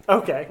great.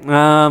 Okay.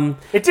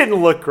 It didn't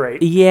look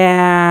great.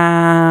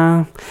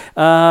 Yeah.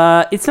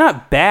 It's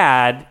not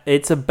bad.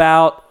 It's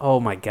about, oh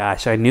my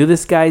gosh, I knew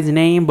this guy's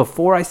name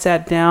before I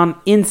sat down.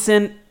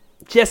 Ensign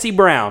Jesse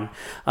Brown,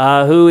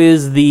 who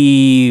is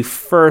the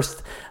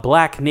first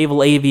black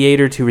naval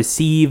aviator to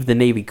receive the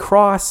Navy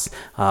Cross.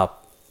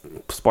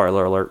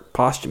 Spoiler alert,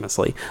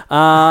 posthumously.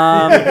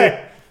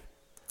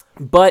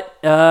 But,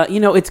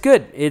 it's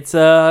good. It's,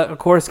 of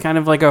course, kind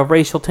of like a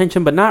racial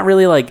tension, but not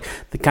really like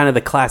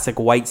the classic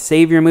white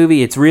savior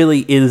movie. It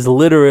is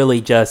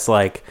literally just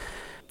like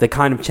the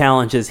kind of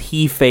challenges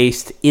he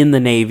faced in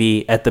the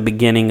Navy at the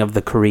beginning of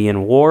the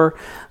Korean War.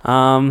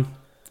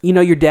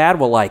 Your dad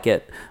will like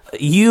it.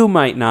 You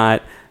might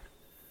not.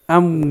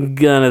 I'm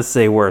gonna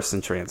say worse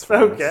than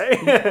Transformers.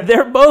 Okay.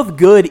 They're both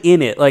good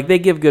in it. Like, they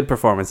give good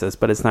performances,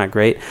 but it's not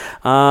great.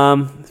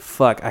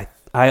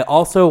 I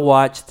also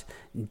watched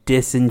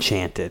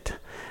Disenchanted,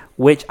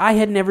 which I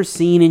had never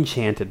seen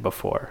Enchanted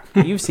before.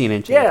 You've seen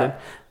Enchanted. Yeah.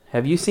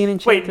 Have you seen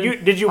Enchanted?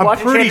 Wait, did you I'm watch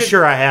pretty Enchanted?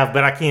 sure I have,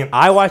 but I can't.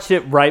 I watched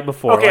it right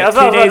before. Okay, like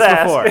I was 2 days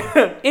about to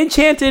before.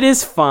 Enchanted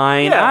is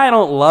fine. Yeah. I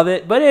don't love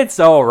it, but it's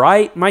all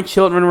right. My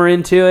children were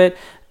into it.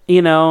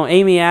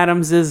 Amy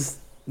Adams is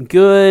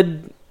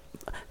good.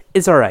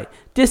 It's all right.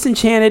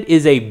 Disenchanted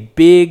is a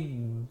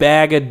big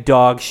bag of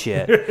dog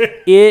shit.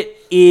 It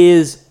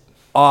is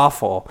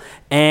awful.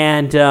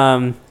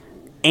 And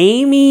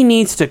Amy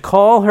needs to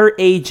call her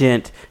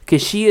agent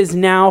because she has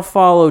now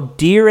followed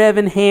Dear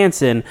Evan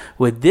Hansen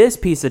with this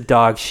piece of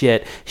dog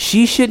shit.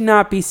 She should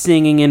not be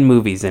singing in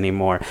movies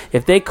anymore.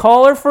 If they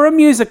call her for a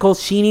musical,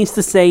 she needs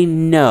to say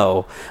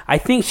no. I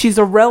think she's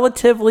a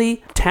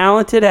relatively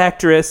talented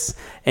actress,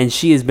 and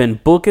she has been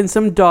booking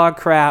some dog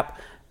crap.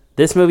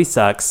 This movie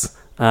sucks.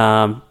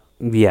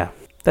 Yeah,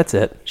 that's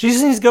it. She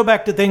just needs to go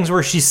back to things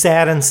where she's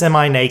sad and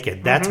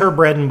semi-naked. That's her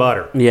bread and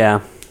butter.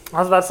 Yeah. I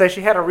was about to say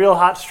she had a real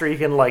hot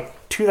streak in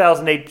like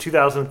 2008 to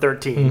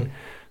 2013,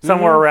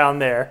 somewhere around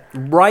there.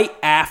 Right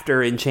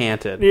after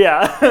Enchanted.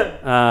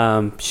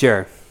 Yeah.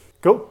 Sure.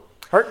 Cool.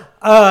 Hurt.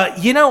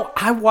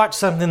 I watched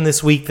something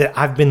this week that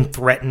I've been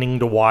threatening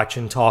to watch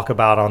and talk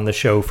about on the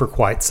show for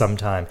quite some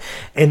time,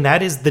 and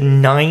that is the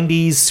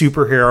 90s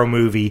superhero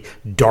movie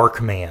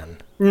Darkman.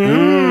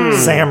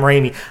 Sam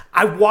Raimi.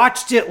 I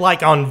watched it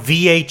like on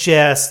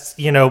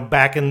VHS,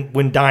 back in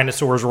when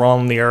dinosaurs were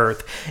on the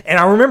earth, and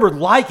I remember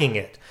liking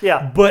it.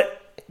 Yeah. But,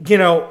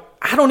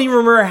 I don't even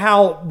remember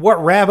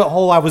what rabbit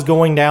hole I was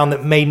going down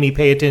that made me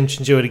pay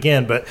attention to it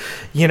again. But,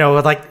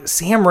 like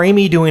Sam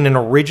Raimi doing an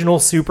original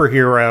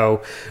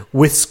superhero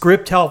with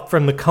script help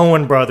from the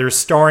Coen brothers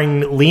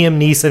starring Liam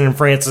Neeson and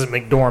Frances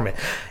McDormand.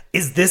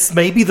 Is this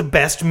maybe the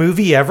best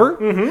movie ever?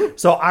 Mm-hmm.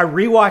 So I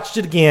rewatched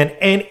it again,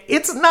 and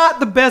it's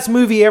not the best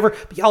movie ever,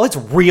 but y'all, it's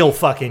real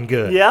fucking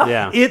good.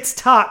 Yeah? It's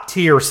top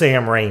tier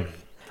Sam Raimi.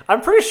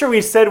 I'm pretty sure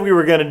we said we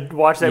were going to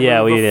watch that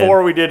movie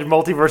before we did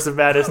Multiverse of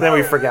Madness, and then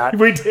we forgot.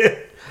 We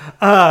did.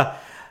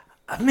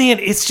 Man,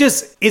 it's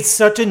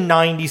such a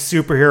 90s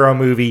superhero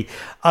movie.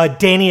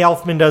 Danny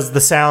Elfman does the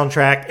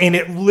soundtrack, and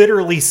it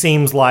literally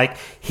seems like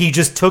he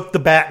just took the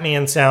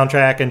Batman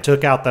soundtrack and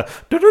took out the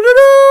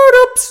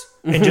do-do-do-do-doops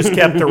and just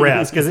kept the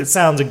rest because it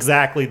sounds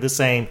exactly the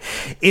same.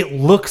 It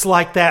looks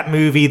like that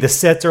movie. The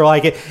sets are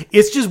like it.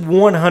 It's just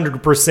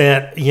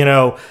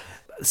 100%,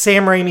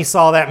 Sam Raimi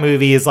saw that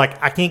movie, is like,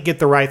 I can't get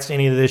the rights to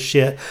any of this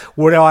shit.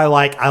 What do I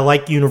like? I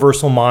like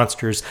Universal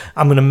Monsters.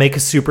 I'm going to make a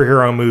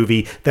superhero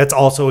movie that's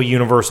also a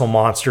Universal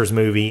Monsters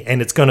movie,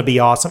 and it's going to be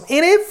awesome.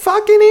 And it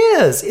fucking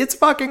is. It's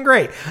fucking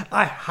great.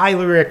 I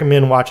highly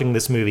recommend watching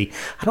this movie.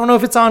 I don't know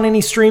if it's on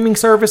any streaming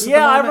service.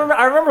 Yeah,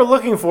 I remember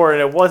looking for it.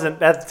 It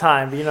wasn't at the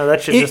time.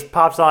 That shit just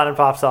pops on and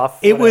pops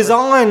off. It was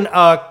on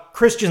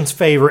Christian's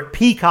favorite,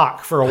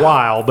 Peacock, for a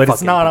while, but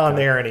it's not on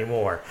there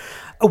anymore.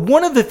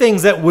 One of the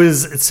things that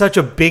was such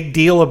a big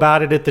deal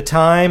about it at the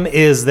time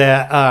is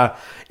that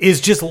is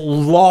just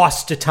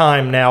lost to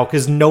time now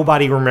because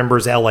nobody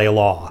remembers L.A.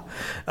 Law.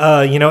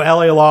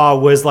 L.A. Law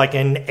was like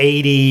an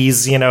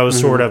 80s,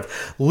 sort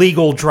of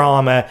legal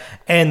drama,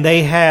 and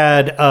they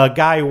had a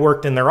guy who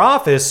worked in their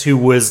office who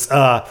was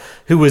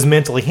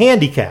mentally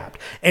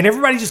handicapped, and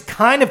everybody just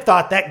kind of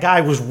thought that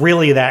guy was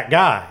really that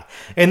guy.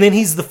 And then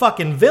he's the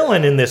fucking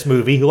villain in this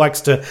movie who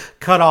likes to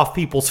cut off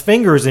people's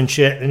fingers and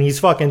shit, and he's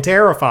fucking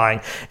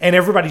terrifying. And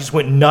everybody just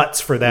went nuts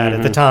for that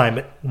at the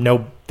time.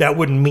 No, that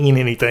wouldn't mean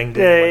anything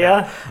to anyone.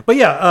 Yeah. But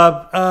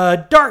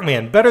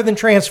Darkman, better than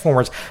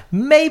Transformers.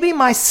 Maybe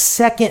my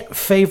second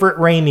favorite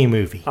Raimi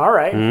movie. All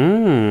right.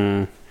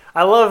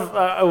 I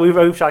love,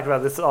 we've talked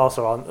about this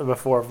also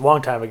before, a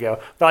long time ago,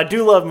 but I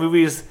do love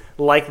movies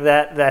like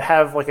that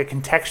have like a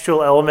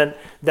contextual element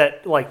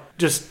that like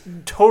just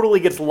totally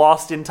gets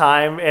lost in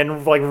time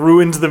and like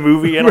ruins the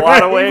movie in a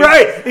lot of ways.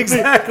 Right,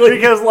 exactly.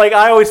 Because like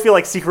I always feel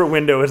like Secret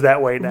Window is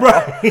that way now.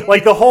 Right.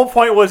 Like the whole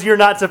point was you're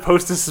not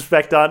supposed to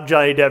suspect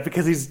Johnny Depp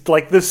because he's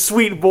like this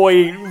sweet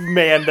boy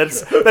man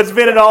that's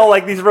been in all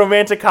like these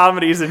romantic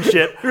comedies and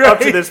shit up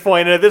to this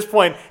point. And at this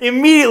point,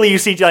 immediately you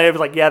see Johnny Depp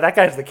like, yeah, that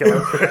guy's the killer,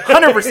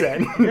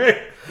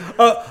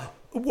 100%.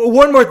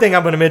 One more thing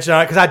I'm going to mention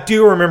on it, because I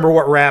do remember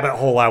what rabbit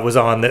hole I was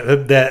on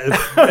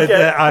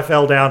that I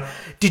fell down.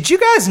 Did you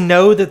guys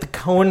know that the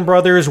Coen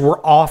brothers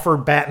were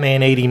offered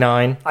Batman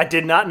 89? I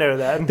did not know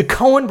that. The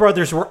Coen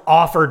brothers were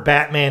offered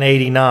Batman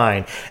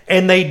 89,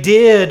 and they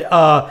did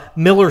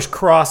Miller's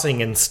Crossing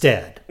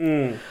instead.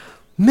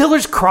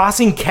 Miller's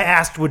Crossing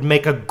cast would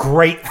make a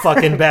great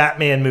fucking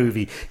Batman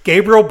movie.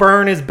 Gabriel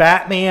Byrne is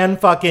Batman,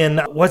 fucking,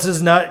 what's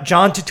his nut?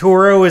 John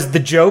Turturro is the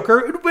Joker.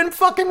 It would have been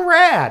fucking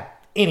rad.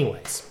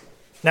 Anyways.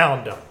 Now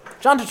I'm done.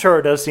 John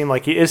Turturro does seem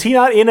like is he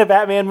not in a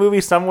Batman movie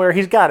somewhere?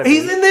 He's got to be.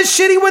 He's in this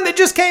shitty one that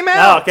just came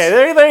out. Oh, okay,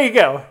 there you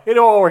go. It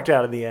all worked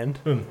out in the end.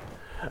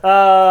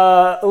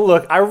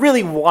 Look, I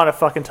really want to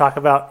fucking talk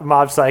about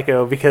Mob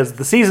Psycho because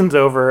the season's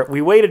over.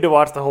 We waited to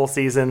watch the whole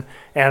season,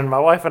 and my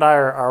wife and I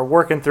are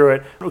working through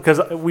it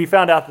because we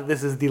found out that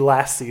this is the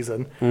last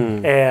season,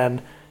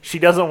 and she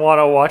doesn't want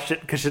to watch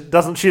it because she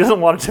doesn't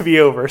want it to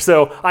be over.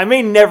 So I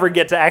may never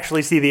get to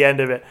actually see the end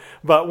of it.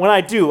 But when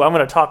I do, I'm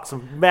going to talk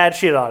some mad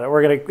shit on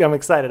it. I'm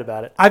excited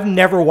about it. I've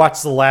never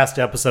watched the last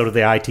episode of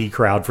the IT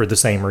Crowd for the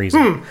same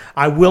reason.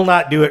 I will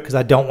not do it because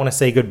I don't want to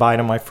say goodbye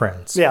to my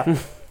friends. Yeah.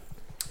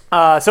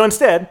 So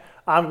instead,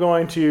 I'm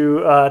going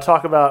to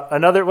talk about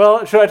another...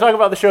 Well, should I talk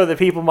about the show that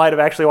people might have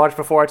actually watched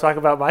before I talk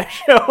about my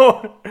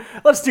show?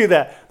 Let's do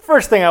that.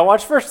 First thing I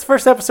watched,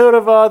 first episode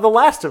of The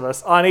Last of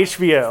Us on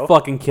HBO.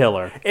 Fucking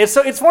killer.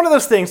 It's one of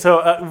those things.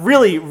 So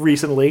really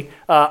recently,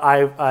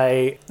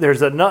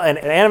 there's an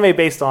anime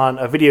based on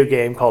a video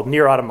game called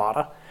Nier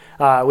Automata,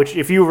 which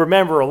if you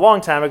remember a long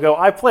time ago,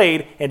 I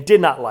played and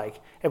did not like.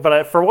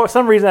 But for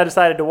some reason, I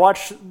decided to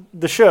watch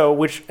the show,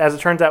 which, as it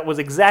turns out, was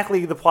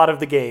exactly the plot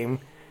of the game.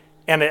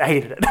 and I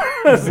hated it.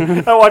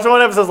 I watched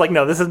one episode, I was like,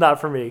 no, this is not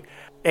for me.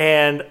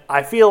 And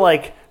I feel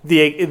like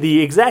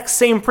the exact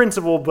same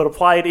principle, but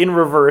applied in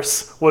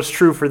reverse, was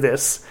true for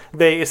this.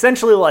 They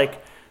essentially,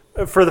 like,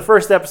 for the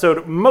first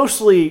episode,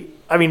 mostly,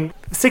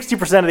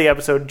 60% of the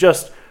episode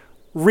just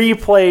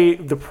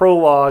replay the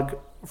prologue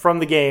from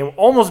the game,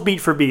 almost beat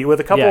for beat, with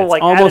a couple Yeah, of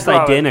like almost added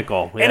drama.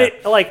 identical. Yeah. And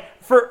it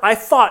I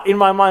thought in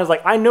my mind, I was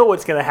like, I know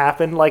what's gonna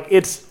happen. Like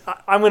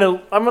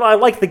I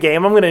like the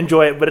game, I'm gonna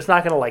enjoy it, but it's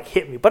not gonna like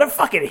hit me. But it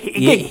fucking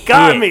it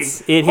got me.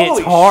 It hits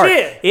Holy hard.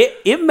 shit.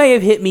 It may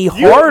have hit me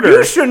harder.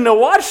 You shouldn't have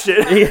watched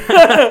it.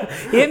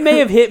 It may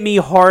have hit me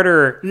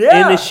harder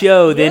Yeah, in the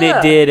show than yeah.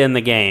 it did in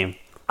the game.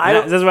 I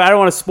don't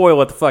want to spoil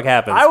what the fuck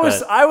happens.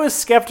 I was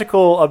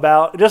skeptical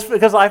about, just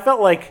because I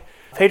felt like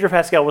Pedro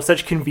Pascal was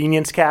such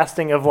convenience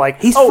casting of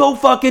like, he's so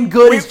fucking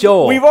good as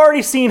Joel. We've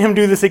already seen him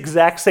do this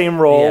exact same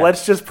role. Yeah.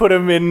 Let's just put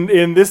him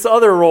in this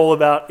other role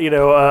about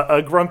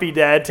a grumpy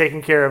dad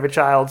taking care of a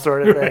child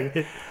sort of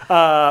thing.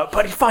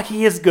 But fuck,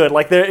 he is good.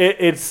 Like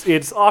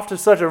it's off to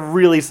such a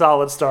really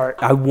solid start.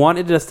 I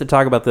wanted us to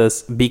talk about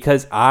this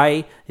because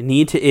I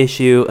need to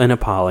issue an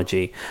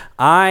apology.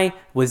 I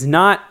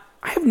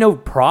have no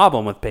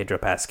problem with Pedro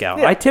Pascal.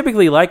 Yeah. I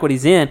typically like what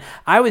he's in.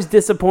 I was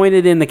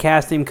disappointed in the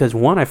casting because,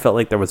 one, I felt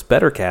like there was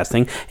better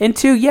casting, and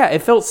two, yeah,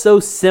 it felt so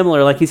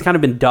similar. Like he's kind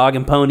of been dog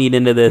and ponied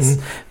into this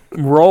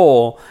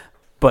role.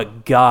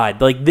 But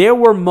God, like there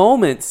were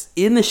moments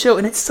in the show,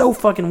 and it's so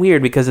fucking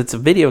weird because it's a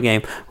video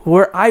game,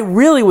 where I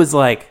really was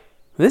like,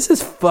 this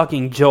is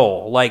fucking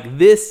Joel. Like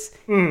this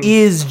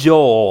is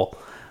Joel.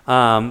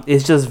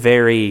 It's just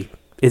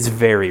it's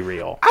very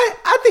real.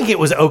 I think it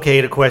was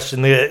okay to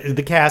question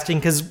the casting,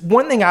 because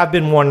one thing I've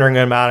been wondering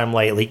about him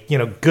lately,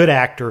 good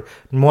actor,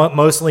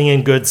 mostly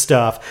in good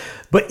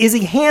stuff, but is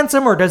he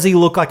handsome or does he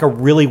look like a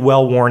really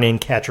well-worn in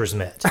catcher's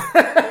mitt?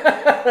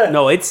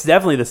 No, it's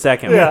definitely the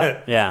second Yeah.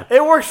 one. Yeah.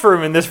 It works for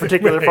him in this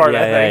particular part.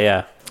 I think.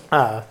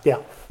 Yeah. Yeah.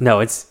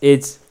 No,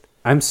 it's.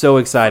 I'm so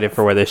excited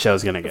for where this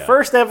show's gonna go.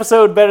 First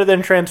episode better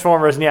than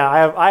Transformers, and yeah,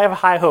 I have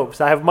high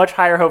hopes. I have much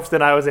higher hopes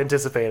than I was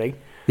anticipating.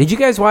 Did you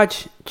guys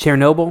watch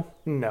Chernobyl?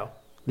 No.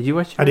 Did you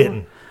watch Chernobyl? I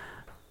didn't.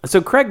 So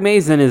Craig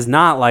Mazin is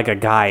not like a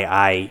guy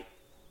I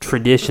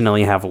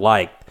traditionally have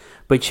liked,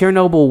 but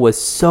Chernobyl was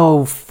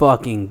so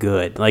fucking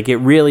good. Like it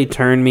really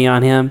turned me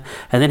on him.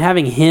 And then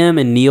having him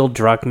and Neil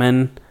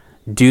Druckmann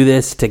do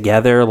this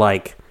together,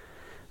 like,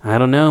 I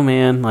don't know,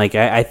 man. Like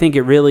I think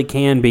it really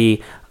can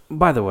be.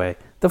 By the way,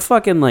 the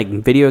fucking like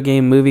video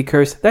game movie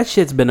curse, that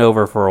shit's been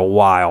over for a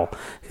while.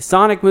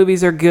 Sonic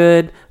movies are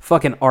good.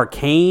 Fucking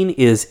Arcane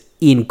is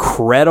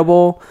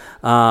incredible.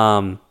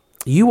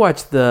 You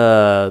watched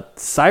the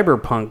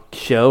Cyberpunk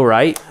show,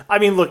 right? I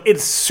mean, look,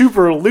 it's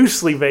super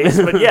loosely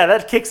based, but yeah,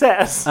 that kicks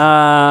ass.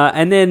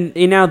 And then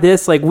now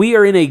this, like, we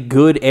are in a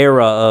good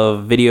era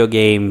of video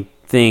game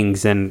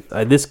things, and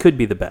this could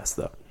be the best,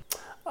 though.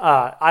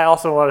 I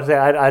also want to say,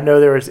 I know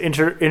there was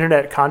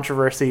internet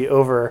controversy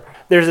over.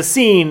 There's a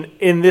scene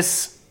in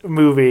this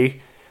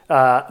movie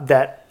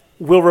that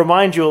will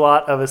remind you a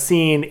lot of a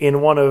scene in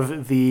one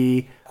of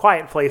the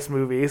Quiet Place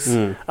movies,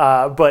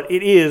 but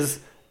it is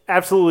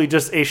absolutely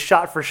just a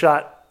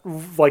shot-for-shot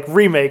like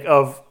remake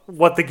of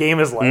what the game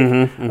is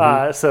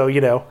like.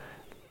 So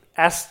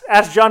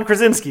ask John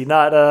Krasinski,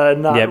 not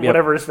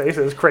whatever his face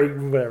is, Craig,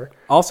 whatever.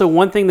 Also,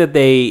 one thing that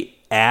they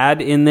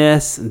add in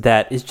this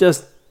that is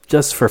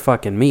just for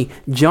fucking me,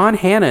 John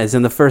Hannah is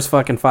in the first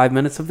fucking 5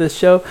 minutes of this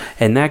show,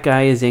 and that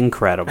guy is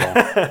incredible.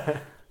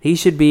 He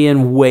should be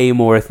in way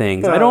more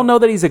things. I don't know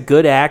that he's a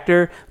good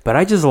actor, but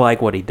I just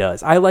like what he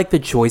does. I like the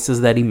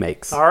choices that he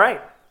makes. All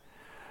right.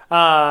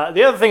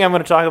 The other thing I'm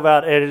going to talk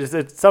about is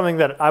it's something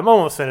that I'm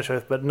almost finished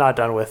with, but not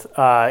done with.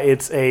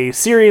 It's a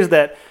series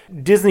that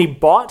Disney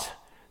bought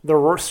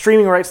the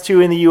streaming rights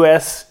to in the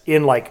U.S.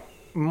 in like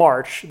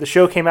March. The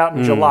show came out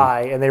in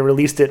July, and they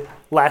released it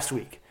last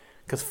week.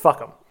 Because fuck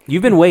them.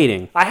 You've been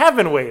waiting. I have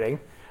been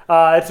waiting.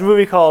 It's a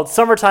movie called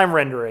Summertime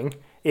Rendering.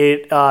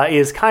 It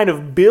is kind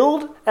of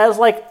billed as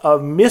like a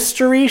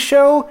mystery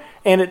show,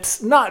 and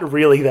it's not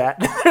really that.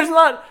 There's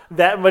not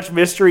that much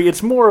mystery.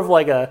 It's more of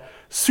like a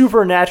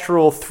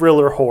supernatural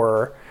thriller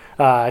horror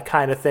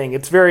kind of thing.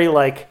 It's very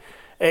like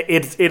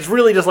it's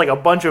really just like a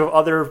bunch of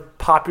other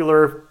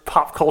popular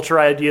pop culture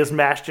ideas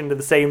mashed into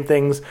the same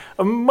things.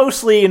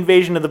 Mostly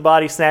Invasion of the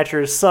Body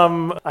Snatchers.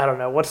 Some, I don't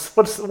know, what's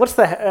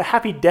the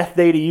Happy Death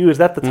Day to You? Is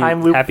that the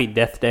time loop? Happy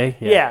Death Day?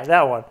 Yeah,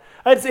 that one.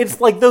 It's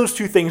like those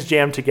two things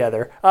jammed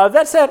together.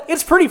 That said,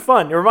 it's pretty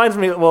fun. It reminds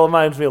me a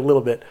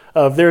little bit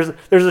of there's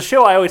a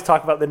show I always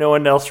talk about that no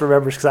one else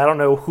remembers because I don't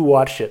know who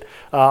watched it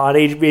on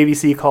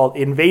ABC called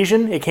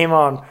Invasion. It came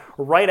on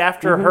right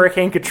after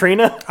Hurricane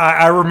Katrina.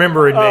 I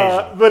remember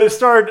Invasion. But it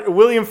starred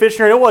William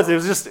Fichtner. It was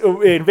just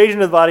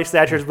Invasion of the Body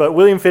Snatchers, but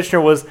William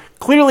Fichtner was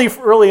clearly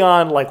early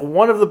on like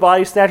one of the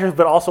Body Snatchers,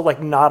 but also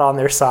like not on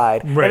their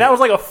side. Right. And that was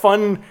like a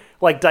fun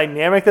like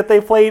dynamic that they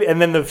played,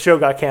 and then the show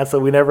got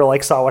canceled. We never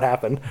like saw what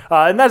happened,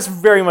 and that's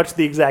very much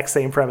the exact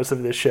same premise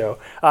of this show.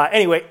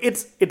 Anyway,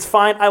 it's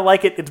fine. I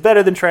like it. It's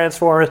better than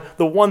Transformers.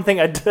 The one thing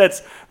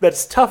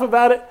that's tough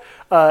about it,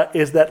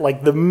 is that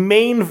like the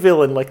main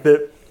villain, like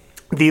the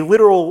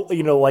literal,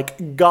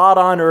 like God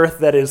on earth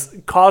that is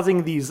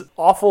causing these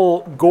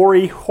awful,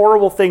 gory,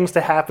 horrible things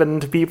to happen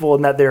to people,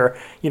 and that they're,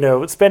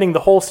 spending the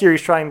whole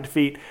series trying to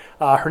defeat.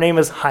 Her name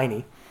is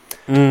Heine,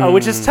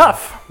 which is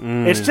tough.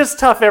 It's just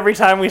tough every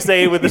time we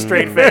say it with a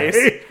straight face.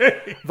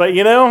 But,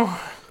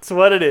 it's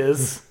what it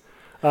is.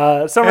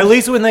 At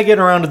least when they get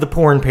around to the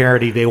porn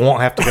parody, they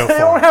won't have to go far. They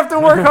don't have to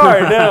work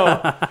hard,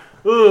 no.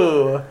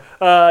 Ooh.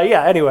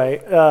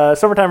 Anyway,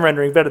 Summertime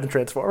Rendering, better than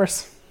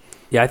Transformers.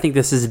 Yeah, I think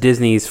this is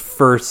Disney's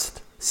first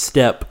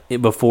step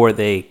before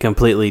they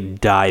completely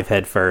dive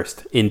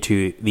headfirst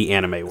into the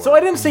anime world. So I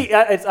didn't see.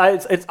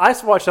 I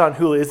watched it on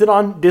Hulu. Is it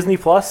on Disney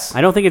Plus?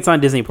 I don't think it's on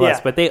Disney Plus,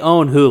 Yeah. but they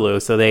own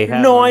Hulu, so they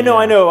have. No, I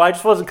know. I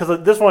just wasn't,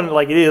 because this one,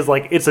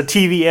 it's a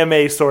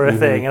TVMA sort of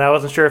thing, and I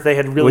wasn't sure if they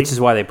had really. Which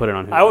is why they put it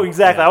on Hulu.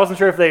 Exactly. Yeah. I wasn't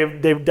sure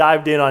if they've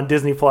dived in on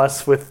Disney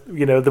Plus with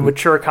the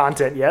mature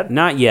content yet.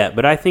 Not yet,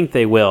 but I think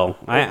they will.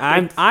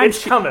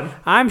 It's coming.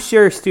 I'm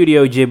sure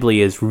Studio Ghibli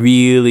is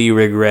really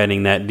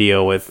regretting that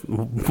deal with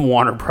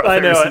Warner Brothers. I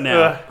know it.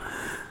 now.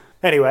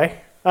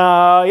 Anyway,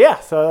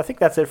 so I think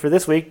that's it for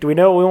this week. Do we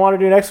know what we want to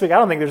do next week? I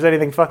don't think there's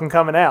anything fucking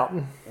coming out.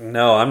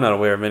 No, I'm not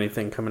aware of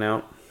anything coming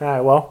out. All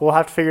right, well, we'll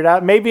have to figure it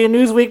out. Maybe a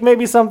news week,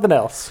 maybe something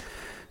else.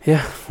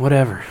 Yeah,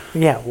 whatever.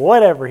 Yeah,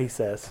 whatever he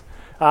says.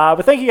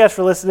 But thank you guys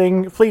for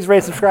listening. Please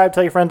rate, subscribe,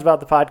 tell your friends about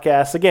the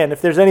podcast. Again,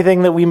 if there's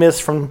anything that we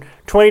missed from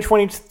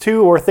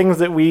 2022 or things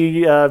that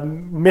we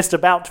missed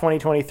about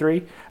 2023,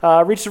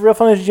 reach to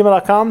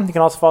realphonies@gmail.com. You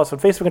can also follow us on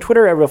Facebook and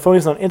Twitter at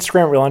realphonies, and on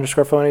Instagram,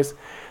 real_phonies.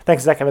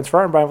 Thanks to Zach Evans for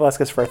art and Brian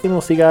Velasquez for our theme. We'll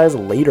see you guys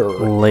later.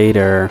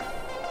 Later.